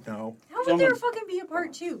 I hope no. How would there Someone- fucking be a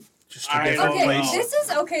part 2? Just a I different don't Okay, know.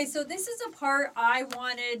 place. so this is a part I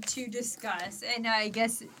wanted to discuss, and I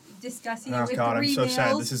guess discussing it Oh with God, I'm 3 so males.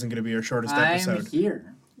 sad. This isn't going to be our shortest I'm episode.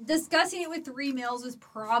 here. Discussing it with 3 males is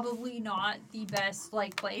probably not the best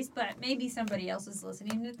place, but maybe somebody else is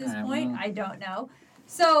listening at this I don't point. know. I don't know.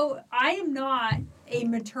 So I am not a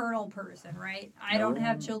maternal person, right? I don't No.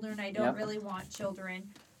 have children. I don't Yep. really want children.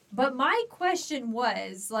 But my question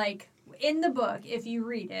was, like, in the book, if you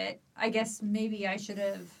read it, I guess maybe I should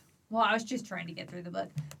have. Well, I was just trying to get through the book.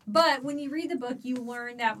 But when you read the book, you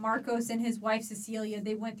learn that Marcos and his wife Cecilia,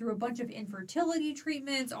 they went through a bunch of infertility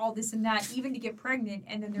treatments, all this and that, even to get pregnant,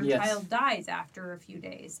 and then their Yes. child dies after a few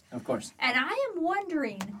days. Of course. And I am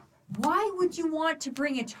wondering, why would you want to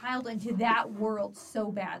bring a child into that world so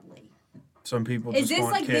badly? Some people Is just this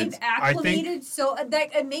want like kids. they've I think acclimated so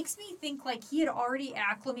that it makes me think like he had already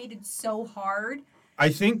acclimated so hard.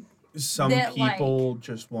 some that, people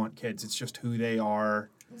just want kids. It's just who they are.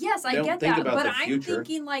 Yes, I Don't get think that, about but the I'm future.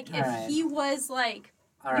 thinking like if Alright. he was like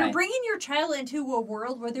All you're right. bringing your child into a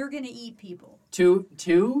world where they're gonna eat people. To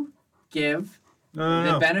give No,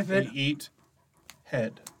 The no. benefit- They eat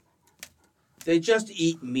head. They just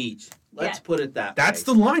eat meat. Let's Yeah. put it that That's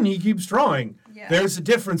way. the line he keeps drawing. Yeah. There's a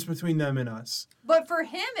difference between them and us. But for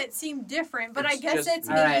him, it seemed different. But I It's guess just- it's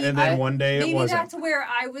All maybe, right, And then one day it maybe wasn't. that's where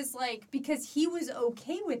I was like, because he was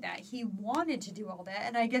okay with that. He wanted to do all that.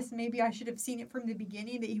 And I guess maybe I should have seen it from the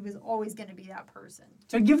beginning that he was always going to be that person.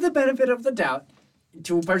 To give the benefit of the doubt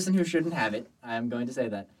to a person who shouldn't have it, I'm going to say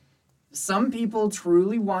that. Some people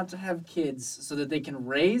truly want to have kids so that they can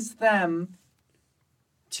raise them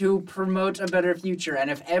to promote a better future. And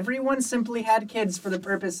if everyone simply had kids for the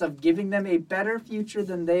purpose of giving them a better future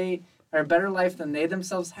than they, or a better life than they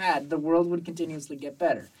themselves had, the world would continuously get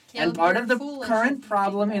better. Caleb, And part you're of the foolish if current you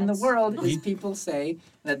problem think in the that's- world is people say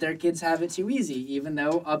that their kids have it too easy, even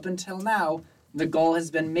though up until now, the goal has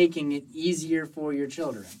been making it easier for your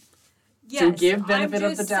children. Yes, give benefit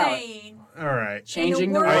I'm of the just doubt. saying, All right.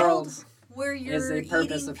 Changing the world world where you're is the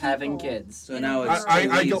purpose eating of having people kids. So in now a it's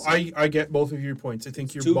world. I get both of your points. I think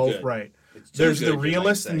It's you're too both good. right. It's too There's good, the you might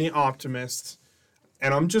realist and say. the optimist.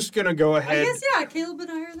 And I'm just going to go I ahead. guess, yeah, Caleb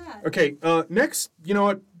and I are that. Okay, next, you know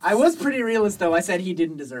what? I was pretty realist though. I said he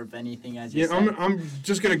didn't deserve anything. I just Yeah, said. I'm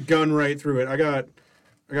just gonna gun right through it. I got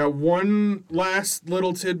one last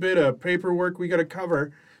little tidbit of paperwork we gotta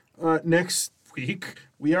cover. Next week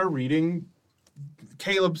we are reading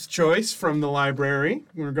Caleb's choice from the library.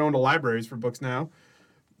 We're going to libraries for books now.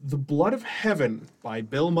 The Blood of Heaven by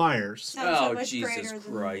Bill Myers. Sounds so Oh, much Jesus greater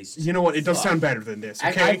than- Christ. You know what? It does Fuck. sound better than this. I,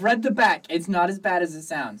 Okay. I've read the back. It's not as bad as it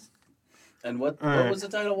sounds. And what Alright. was the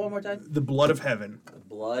title one more time? The Blood of Heaven. The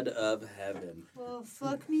Blood of Heaven. Well,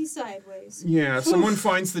 fuck me sideways. Yeah, someone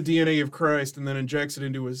finds the DNA of Christ and then injects it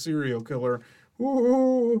into a serial killer.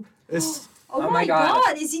 Ooh, it's Oh, Oh my my God.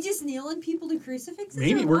 God! Is he just nailing people to crucifixes?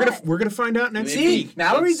 maybe or what? we're gonna find out next Maybe. week. See,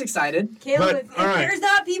 Mallory's excited. Caleb, But, if alright. there's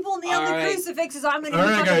not people nailed to Alright. crucifixes, I'm gonna Alright,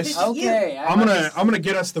 be fucking guys. pissed at you. Okay, I'm gonna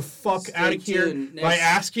get us the fuck Stay out of here tuned. by Next-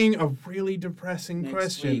 asking a really depressing Next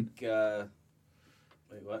question. week, wait,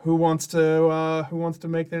 what? Who wants to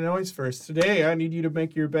make their noise first? Today, I need you to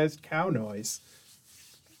make your best cow noise.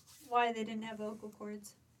 Why they didn't have vocal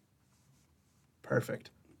cords? Perfect.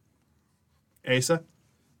 Asa,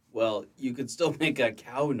 Well, you could still make a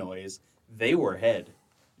cow noise. They were head.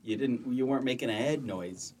 You weren't making a head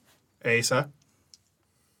noise. Asa,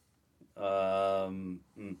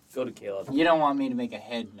 Go to Caleb. You don't want me to make a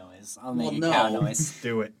head noise. I'll make Well, a cow no. noise.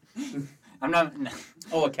 do it. I'm not. No.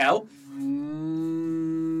 Oh, a cow?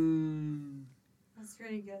 That's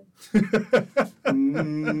pretty good.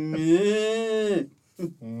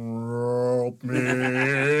 Rope me.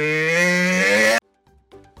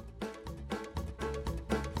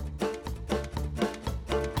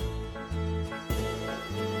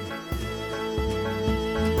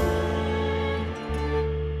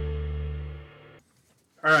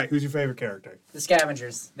 All right, who's your favorite character? The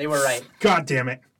scavengers. They were right. God damn it.